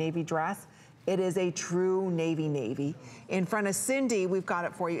up to my navy dress. It is a true navy. In front of Cindy, we've got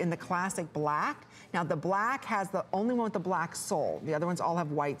it for you in the classic black. Now the black has the only one with the black sole. The other ones all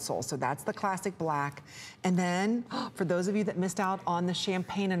have white soles, so that's the classic black. And then, for those of you that missed out on the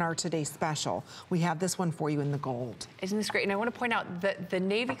champagne in our Today Special, we have this one for you in the gold. Isn't this great? And I want to point out that the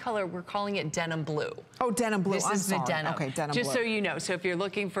navy color, we're calling it denim blue. Oh, denim blue, This is the denim. Okay, denim blue. Just so you know, so if you're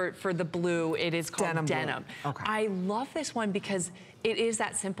looking for the blue, it is called denim. Okay. I love this one because it is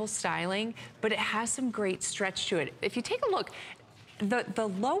that simple styling, but it has some great stretch to it. If you take a look, the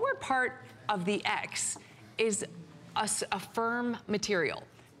lower part of the X is a firm material,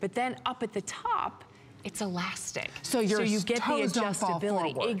 but then up at the top, it's elastic. So you get the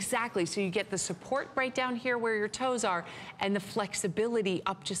adjustability. Exactly, so you get the support right down here where your toes are and the flexibility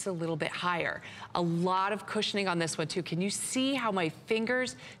up just a little bit higher. A lot of cushioning on this one too. Can you see how my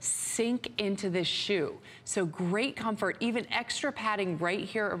fingers sink into this shoe? So great comfort, even extra padding right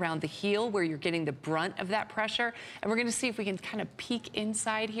here around the heel where you're getting the brunt of that pressure. And we're gonna see if we can kind of peek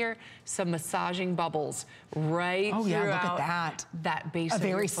inside here, some massaging bubbles right throughout. Oh yeah, look at that. That base of a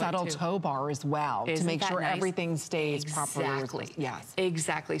very your foot subtle too. toe bar as well. Isn't make sure nice? everything stays properly. Exactly. Yes.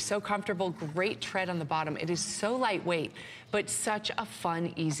 Exactly. So comfortable, great tread on the bottom. It is so lightweight, but such a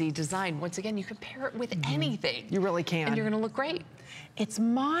fun, easy design. Once again, you can pair it with anything. You really can. And you're gonna look great. It's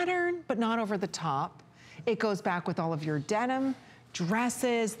modern, but not over the top. It goes back with all of your denim,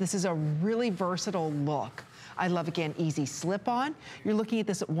 dresses. This is a really versatile look. I love, again, easy slip-on. You're looking at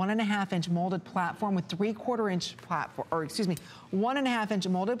this 1.5-inch molded platform with 3/4-inch platform, or excuse me, 1.5-inch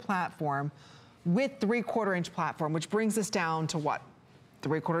molded platform with 3/4-inch platform, which brings us down to what?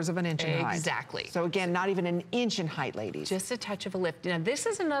 3/4 of an inch in height. Exactly. So again, not even an inch in height, ladies. Just a touch of a lift. Now, this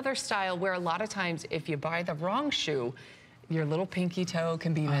is another style where a lot of times if you buy the wrong shoe, your little pinky toe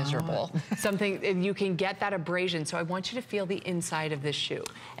can be miserable. Something, you can get that abrasion. So I want you to feel the inside of this shoe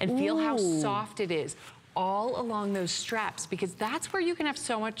and feel how soft it is all along those straps, because that's where you can have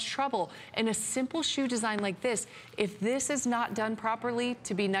so much trouble. In a simple shoe design like this, if this is not done properly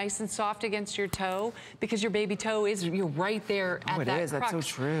to be nice and soft against your toe, because your baby toe is, you're right there at that crux. It is, that's so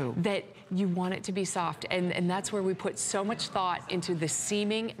true. That you want it to be soft, and that's where we put so much thought into the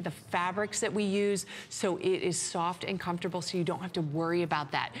seaming, the fabrics that we use, so it is soft and comfortable, so you don't have to worry about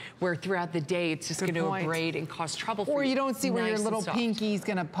that, where throughout the day it's just going to abrade and cause trouble for you. Or you don't see where your little pinky's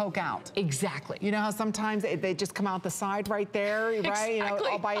going to poke out. Exactly. You know how sometimes they just come out the side right there, right? Exactly. You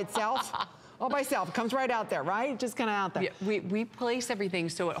know, all by itself. All by itself. It comes right out there, right? Just kind of out there. Yeah, we place everything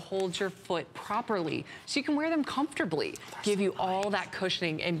so it holds your foot properly, so you can wear them comfortably. Give you all that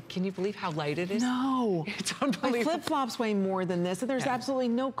cushioning, and can you believe how light it is? No. It's unbelievable. My flip-flops weigh more than this, and there's absolutely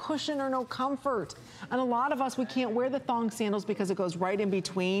no cushion or no comfort. And a lot of us, we can't wear the thong sandals because it goes right in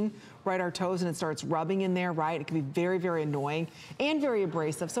between, right, our toes, and it starts rubbing in there, right? It can be very, very annoying and very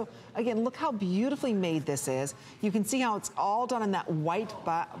abrasive. So again, look how beautifully made this is. You can see how it's all done on that white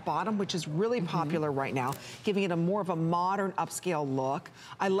bottom, which is really popular right now, giving it a more of a modern upscale look.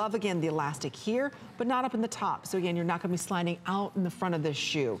 I love, again, the elastic here, but not up in the top. So again, you're not gonna be sliding out in the front of this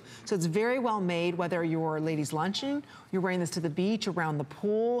shoe. So it's very well made, whether you're ladies lunching, you're wearing this to the beach, around the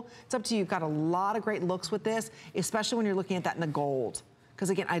pool. It's up to you. You've got a lot of great looks with this, especially when you're looking at that in the gold. Because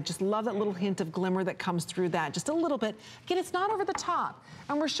again, I just love that little hint of glimmer that comes through that, just a little bit. Again, it's not over the top.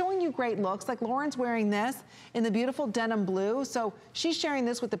 And we're showing you great looks, like Lauren's wearing this in the beautiful denim blue. So she's sharing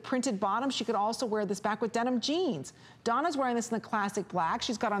this with the printed bottom. She could also wear this back with denim jeans. Donna's wearing this in the classic black.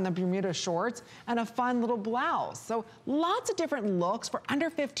 She's got on the Bermuda shorts and a fun little blouse. So lots of different looks for under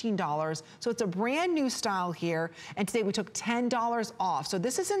 $15. So it's a brand new style here. And today we took $10 off. So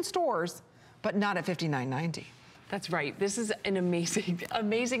this is in stores, but not at $59.90. That's right. This is an amazing,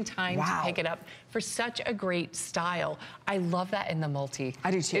 amazing time to pick it up for such a great style. I love that in the multi.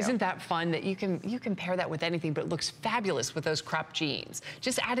 I do too. Isn't that fun that you can pair that with anything, but it looks fabulous with those crop jeans.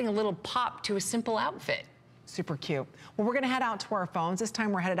 Just adding a little pop to a simple outfit. Super cute. Well, we're gonna head out to our phones. This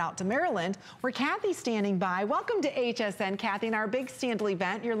time we're headed out to Maryland, where Kathy's standing by. Welcome to HSN, Kathy, and our big Sandal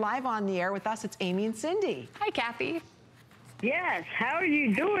event. You're live on the air with us. It's Amy and Cindy. Hi, Kathy. Yes, how are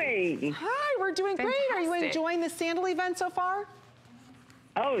you doing? Hi, we're doing great. Are you enjoying the Sandal event so far?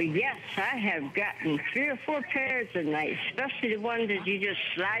 Oh, yes, I have gotten 3 or 4 pairs tonight, especially the ones that you just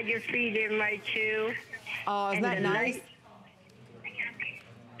slide your feet in right to. Oh, isn't that nice?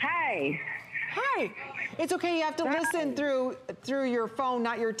 Hi. Hi. It's okay, you have to listen through your phone,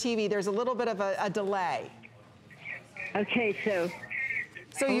 not your TV. There's a little bit of a delay. Okay, so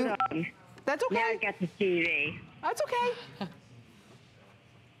you, hold on. That's okay. Now I got the TV. That's okay.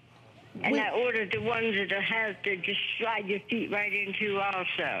 And I ordered the ones that have to just slide your feet right into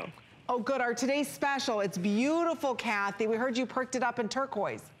also. Oh, good. Our today's special. It's beautiful, Kathy. We heard you perked it up in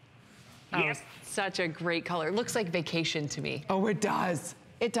turquoise. Yep. Oh, such a great color. It looks like vacation to me. Oh, it does.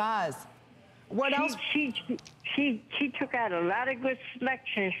 It does. What else? She took out a lot of good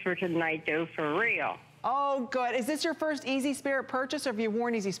selections for tonight, though, for real. Oh, good. Is this your first Easy Spirit purchase, or have you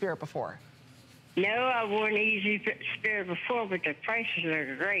worn Easy Spirit before? No, I've worn Easy Spirit before, but the prices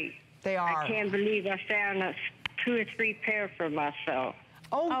are great. They are. I can't believe I found 2 or 3 pair for myself.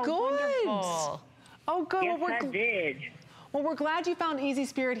 Oh, good. Wonderful. Oh, good. Yes, well, I did. Well, we're glad you found Easy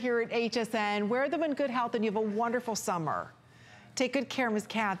Spirit here at HSN. Wear them in good health, and you have a wonderful summer. Take good care, Miss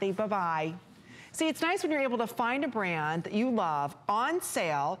Kathy. Bye-bye. See, it's nice when you're able to find a brand that you love on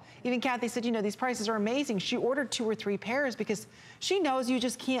sale. Even Kathy said, you know, these prices are amazing. She ordered 2 or 3 pairs because she knows you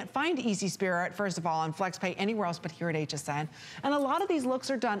just can't find Easy Spirit, first of all, on FlexPay anywhere else but here at HSN. And a lot of these looks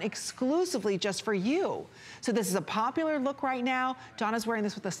are done exclusively just for you. So this is a popular look right now. Donna's wearing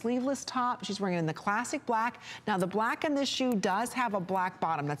this with a sleeveless top. She's wearing it in the classic black. Now, the black in this shoe does have a black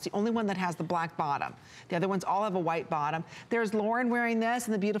bottom. That's the only one that has the black bottom. The other ones all have a white bottom. There's Lauren wearing this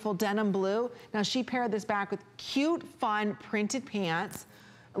in the beautiful denim blue. Now, she paired this back with cute, fun printed pants,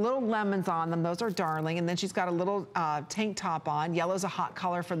 little lemons on them. Those are darling. And then she's got a little tank top on. Yellow's a hot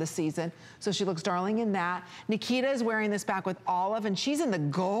color for the season, so she looks darling in that. Nikita is wearing this back with olive, and she's in the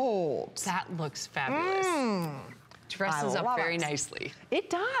gold. That looks fabulous. Dresses up very nicely. It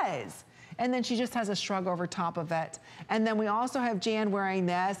does. and then she just has a shrug over top of it. And then we also have Jan wearing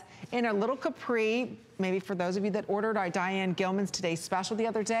this in a little capri. Maybe for those of you that ordered our Diane Gilman's Today Special the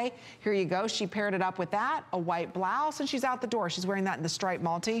other day, here you go. She paired it up with that, a white blouse, and she's out the door. She's wearing that in the striped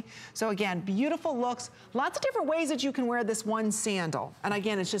multi. So again, beautiful looks. Lots of different ways that you can wear this one sandal. And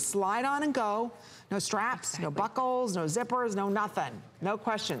again, it's just slide on and go. No straps, no buckles, no zippers, no nothing. No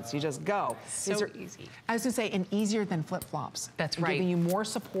questions, you just go. So easy. I was gonna say, and easier than flip-flops. That's right. Giving you more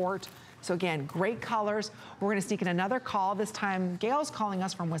support. So again, great colors. We're gonna sneak in another call. This time, Gail's calling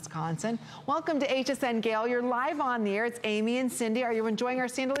us from Wisconsin. Welcome to HSN, Gail. You're live on the air. It's Amy and Cindy. Are you enjoying our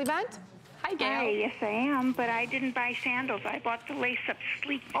sandal event? Hi, Gail. Hi, yes I am, but I didn't buy sandals. I bought the lace-up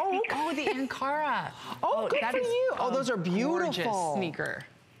sleek sneakers. Oh, the Ankara. Oh, good for you. Oh, those are beautiful. Gorgeous sneaker.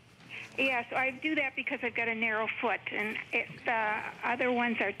 Yeah, so I do that because I've got a narrow foot, and the other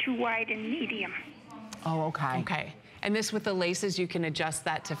ones are too wide and medium. Oh, okay. Okay. And this with the laces, you can adjust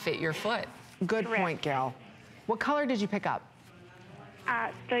that to fit your foot. Good Correct. point, Gail. What color did you pick up?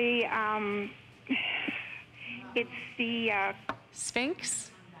 It's the Sphinx?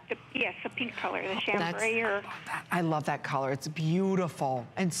 yes, the pink color, the chambray. I love that color. It's beautiful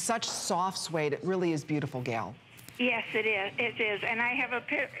and such soft suede. It really is beautiful, Gail. Yes, it is. It is. And I have a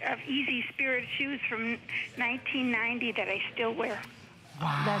pair of Easy Spirit shoes from 1990 that I still wear.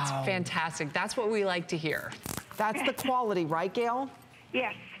 Wow. That's fantastic. That's what we like to hear. That's the quality, right, Gail?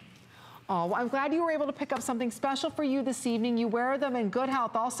 Yes. Oh, well, I'm glad you were able to pick up something special for you this evening. You wear them in good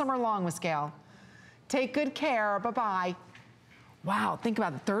health all summer long, Miss Gail. Take good care. Bye-bye. Wow, think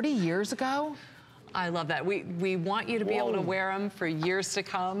about it. 30 years ago? I love that. We want you to be able to wear them for years to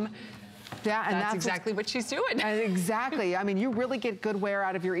come. Yeah, and that's exactly what she's doing. Exactly. I mean, you really get good wear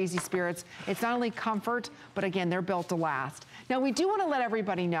out of your Easy Spirits. It's not only comfort, but again, they're built to last. Now, we do want to let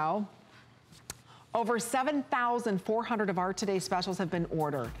everybody know over 7,400 of our Today Specials have been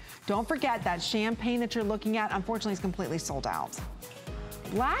ordered. Don't forget that champagne that you're looking at, unfortunately, is completely sold out.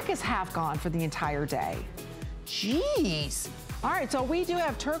 Black is half gone for the entire day. Jeez. All right, so we do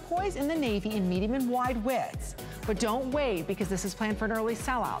have turquoise in the navy in medium and wide widths. But don't wait, because this is planned for an early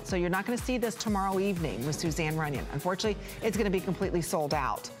sellout. So you're not gonna see this tomorrow evening with Suzanne Runyon. Unfortunately, it's gonna be completely sold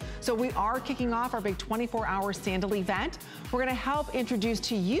out. So we are kicking off our big 24-hour sandal event. We're gonna help introduce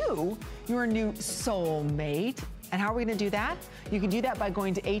to you your new soulmate. And how are we gonna do that? You can do that by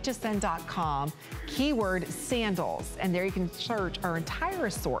going to hsn.com, keyword sandals, and there you can search our entire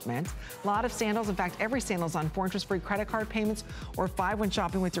assortment. A lot of sandals, in fact, every sandal's on 4 interest-free credit card payments or 5 when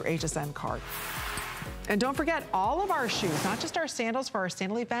shopping with your HSN card. And don't forget, all of our shoes, not just our sandals for our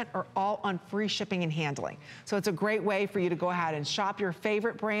sandal event, are all on free shipping and handling. So it's a great way for you to go ahead and shop your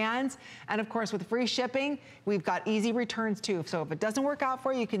favorite brands. And of course, with free shipping, we've got easy returns too. So if it doesn't work out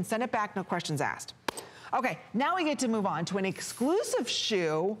for you, you can send it back, no questions asked. Okay, now we get to move on to an exclusive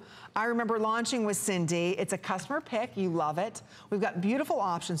shoe I remember launching with Cindy. It's a customer pick, you love it. We've got beautiful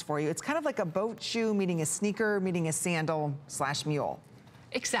options for you. It's kind of like a boat shoe meeting a sneaker, meeting a sandal / mule.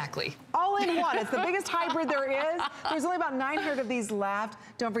 Exactly. All in one. It's the biggest hybrid there is. There's only about 900 of these left.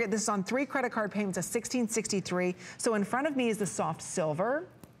 Don't forget, this is on 3 credit card payments of $16.63. So in front of me is the soft silver.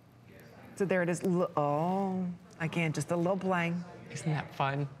 So there it is. Oh, again, just a little bling. Isn't that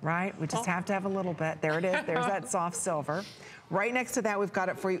fun? Right? We just have to have a little bit. There it is. There's that soft silver. Right next to that, we've got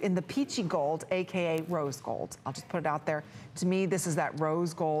it for you in the peachy gold, AKA rose gold. I'll just put it out there. To me, this is that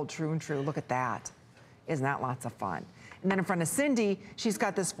rose gold, true and true. Look at that. Isn't that lots of fun? And then in front of Cindy, she's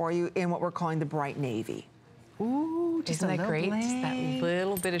got this for you in what we're calling the bright navy. Ooh, just isn't that great? Bling. Just that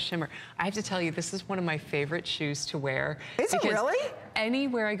little bit of shimmer. I have to tell you, this is one of my favorite shoes to wear. Is it really?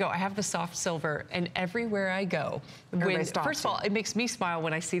 Anywhere I go, I have the soft silver, and everywhere I go, first of all, it makes me smile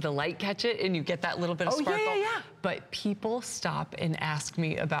when I see the light catch it and you get that little bit of sparkle. Yeah. But people stop and ask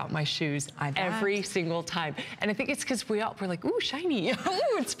me about my shoes every single time. And I think it's because we're like, ooh, shiny, ooh,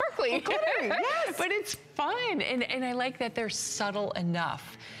 it's sparkly. Glittery, yes. But it's fun, and I like that they're subtle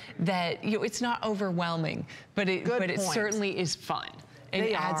enough that it's not overwhelming, but it certainly is fun. And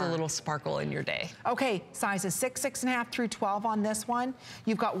it adds a little sparkle in your day. Okay, sizes 6, 6.5 through 12 on this one.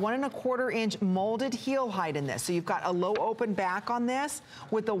 You've got 1 1/4 inch molded heel height in this. So you've got a low open back on this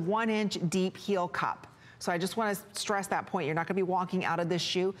with a 1 inch deep heel cup. So I just want to stress that point. You're not going to be walking out of this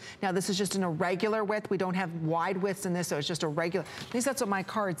shoe. Now, this is just in a regular width. We don't have wide widths in this, so it's just a regular. At least that's what my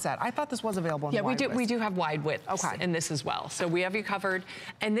card said. I thought this was available in wide widths. We do have wide widths in this as well. So we have you covered.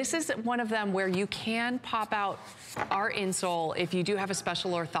 And this is one of them where you can pop out our insole. If you do have a special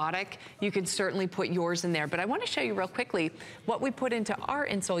orthotic, you can certainly put yours in there. But I want to show you real quickly what we put into our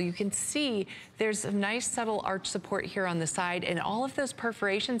insole. You can see there's a nice subtle arch support here on the side, and all of those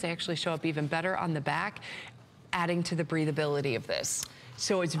perforations actually show up even better on the back, adding to the breathability of this.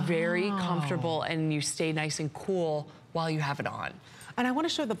 So it's very comfortable and you stay nice and cool while you have it on. And I want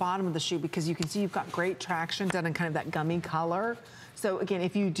to show the bottom of the shoe because you can see you've got great traction done in kind of that gummy color. So again,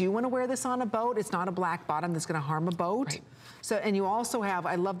 if you do want to wear this on a boat, it's not a black bottom that's going to harm a boat. Right. So, and you also have,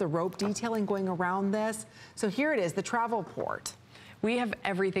 I love the rope detailing going around this. So here it is, the travel port. We have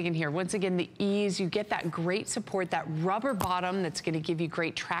everything in here. Once again, the ease, you get that great support, that rubber bottom that's gonna give you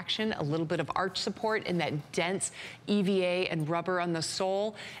great traction, a little bit of arch support, and that dense EVA and rubber on the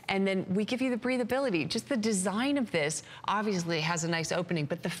sole. And then we give you the breathability. Just the design of this obviously has a nice opening,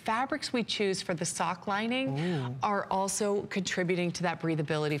 but the fabrics we choose for the sock lining are also contributing to that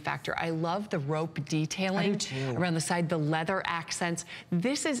breathability factor. I love the rope detailing around the side, the leather accents.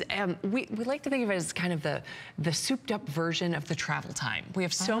 This is, we like to think of it as kind of the souped up version of the travel time. We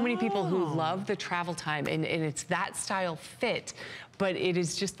have so many people who love the travel time, and it's that style fit, but it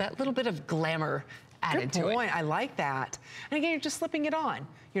is just that little bit of glamour added to it. I like that. And again, you're just slipping it on.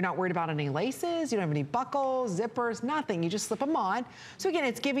 You're not worried about any laces, you don't have any buckles, zippers, nothing. You just slip them on. So again,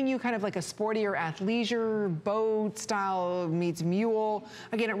 it's giving you kind of like a sportier athleisure boat style meets mule.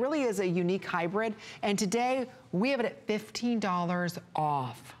 Again, it really is a unique hybrid. And today, we have it at $15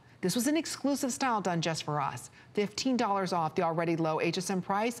 off. This was an exclusive style done just for us. $15 off the already low HSN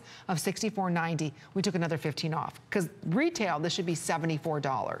price of $64.90. We took another $15 off because retail, this should be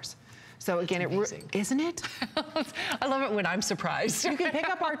 $74. So again, isn't it? I love it when I'm surprised. You can pick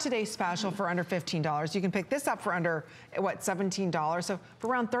up our Today Special for under $15. You can pick this up for under, what, $17. So for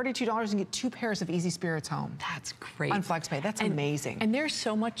around $32, you can get 2 pairs of Easy Spirits home. That's great. On FlexPay, that's amazing. And there's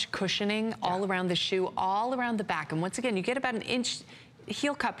so much cushioning all around the shoe, all around the back. And once again, you get about an inch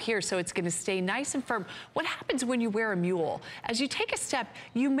heel cup here, so it's gonna stay nice and firm. What happens when you wear a mule? As you take a step,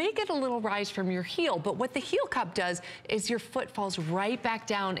 you may get a little rise from your heel, but what the heel cup does is your foot falls right back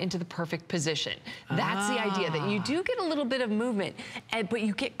down into the perfect position. That's the idea, that you do get a little bit of movement, but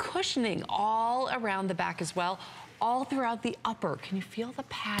you get cushioning all around the back as well, all throughout the upper. Can you feel the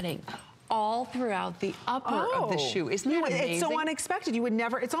padding? All throughout the upper of the shoe. Isn't that amazing? It's so unexpected. You would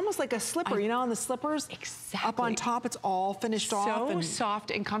never, it's almost like a slipper, you know, on the slippers. Exactly. Up on top, it's all finished off. So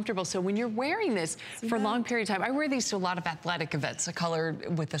soft and comfortable. So when you're wearing this for a long period of time, I wear these to a lot of athletic events. The color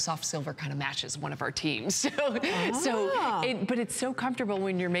with the soft silver kind of matches one of our teams. But it's so comfortable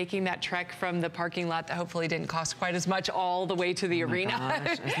when you're making that trek from the parking lot that hopefully didn't cost quite as much all the way to the arena.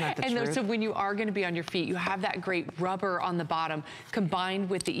 Gosh, isn't that the truth? So when you are going to be on your feet, you have that great rubber on the bottom combined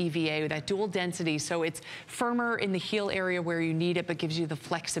with the EVA, that dual density, so it's firmer in the heel area where you need it, but gives you the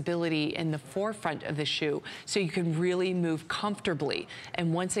flexibility in the forefront of the shoe, so you can really move comfortably.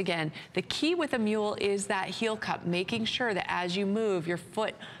 And once again, the key with a mule is that heel cup, making sure that as you move, your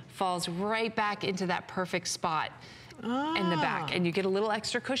foot falls right back into that perfect spot in the back, and you get a little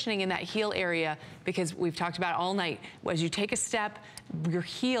extra cushioning in that heel area, because we've talked about it all night. As you take a step, your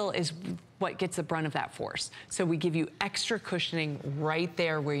heel is what gets the brunt of that force. So we give you extra cushioning right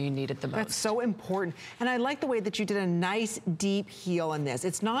there where you need it the most. That's so important. And I like the way that you did a nice deep heel in this.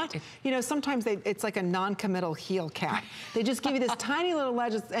 It's not, you know, sometimes it's like a non-committal heel cap. They just give you this tiny little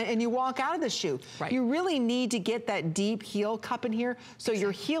ledge and you walk out of the shoe. Right. You really need to get that deep heel cup in here so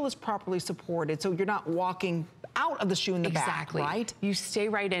your heel is properly supported, so you're not walking out of the shoe in the back, right? You stay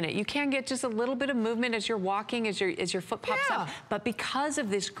right in it. You can get just a little bit of movement as you're walking, as your foot pops up, but because of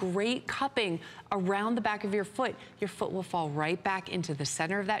this great cupping around the back of your foot will fall right back into the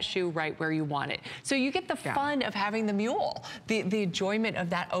center of that shoe, right where you want it. So you get the fun of having the mule, the enjoyment of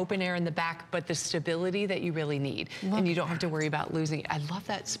that open air in the back, but the stability that you really need. And you don't have to worry about losing it. I love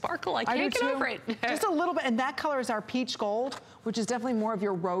that sparkle. I can't get over it. Just a little bit, and that color is our peach gold, which is definitely more of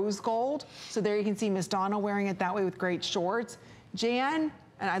your rose gold. So there you can see Miss Donna wearing it that way with great shorts. Jan,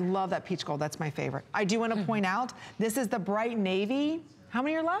 and I love that peach gold, that's my favorite. I do want to point out, this is the bright navy. How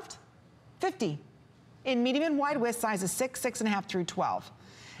many are left? 50. In medium and wide width sizes 6, 6.5 through 12.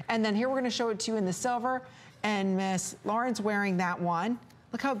 And then here we're going to show it to you in the silver, and Miss Lauren's wearing that one.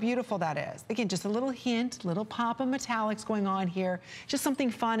 Look how beautiful that is. Again, just a little hint, little pop of metallics going on here. Just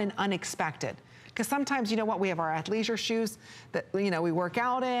something fun and unexpected. Because sometimes, you know what, we have our athleisure shoes that, you know, we work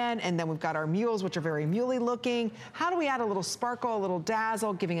out in, and then we've got our mules, which are very muley looking. How do we add a little sparkle, a little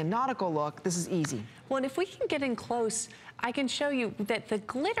dazzle, giving a nautical look? This is easy. Well, and if we can get in close, I can show you that the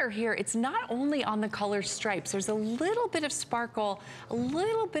glitter here, it's not only on the color stripes. There's a little bit of sparkle, a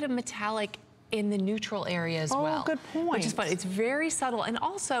little bit of metallic in the neutral area as well. Oh, good point. Which is fun. It's very subtle. And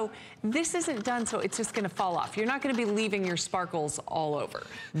also, this isn't done so it's just going to fall off. You're not going to be leaving your sparkles all over.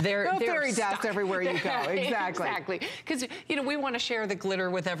 No fairy dust everywhere you go. Exactly. Exactly. Because, you know, we want to share the glitter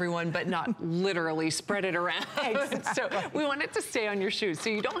with everyone, but not literally spread it around. Exactly. So we want it to stay on your shoes. So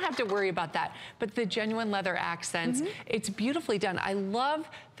you don't have to worry about that. But the genuine leather accents, it's beautifully done. I love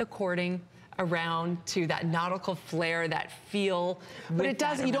the cording around to that nautical flair, that feel. But it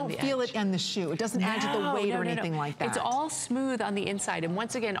doesn't, you don't feel it on the shoe. It doesn't add to the weight or anything like that. It's all smooth on the inside. And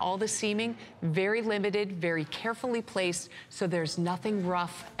once again, all the seaming, very limited, very carefully placed, so there's nothing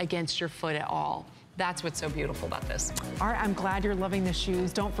rough against your foot at all. That's what's so beautiful about this. All right, I'm glad you're loving the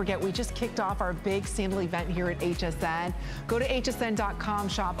shoes. Don't forget, we just kicked off our big sandal event here at HSN. Go to hsn.com,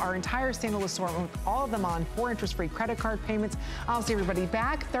 shop our entire sandal assortment with all of them on 4 interest-free credit card payments. I'll see everybody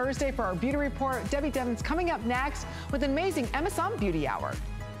back Thursday for our beauty report. Debbie Devon's coming up next with an amazing MSM Beauty Hour.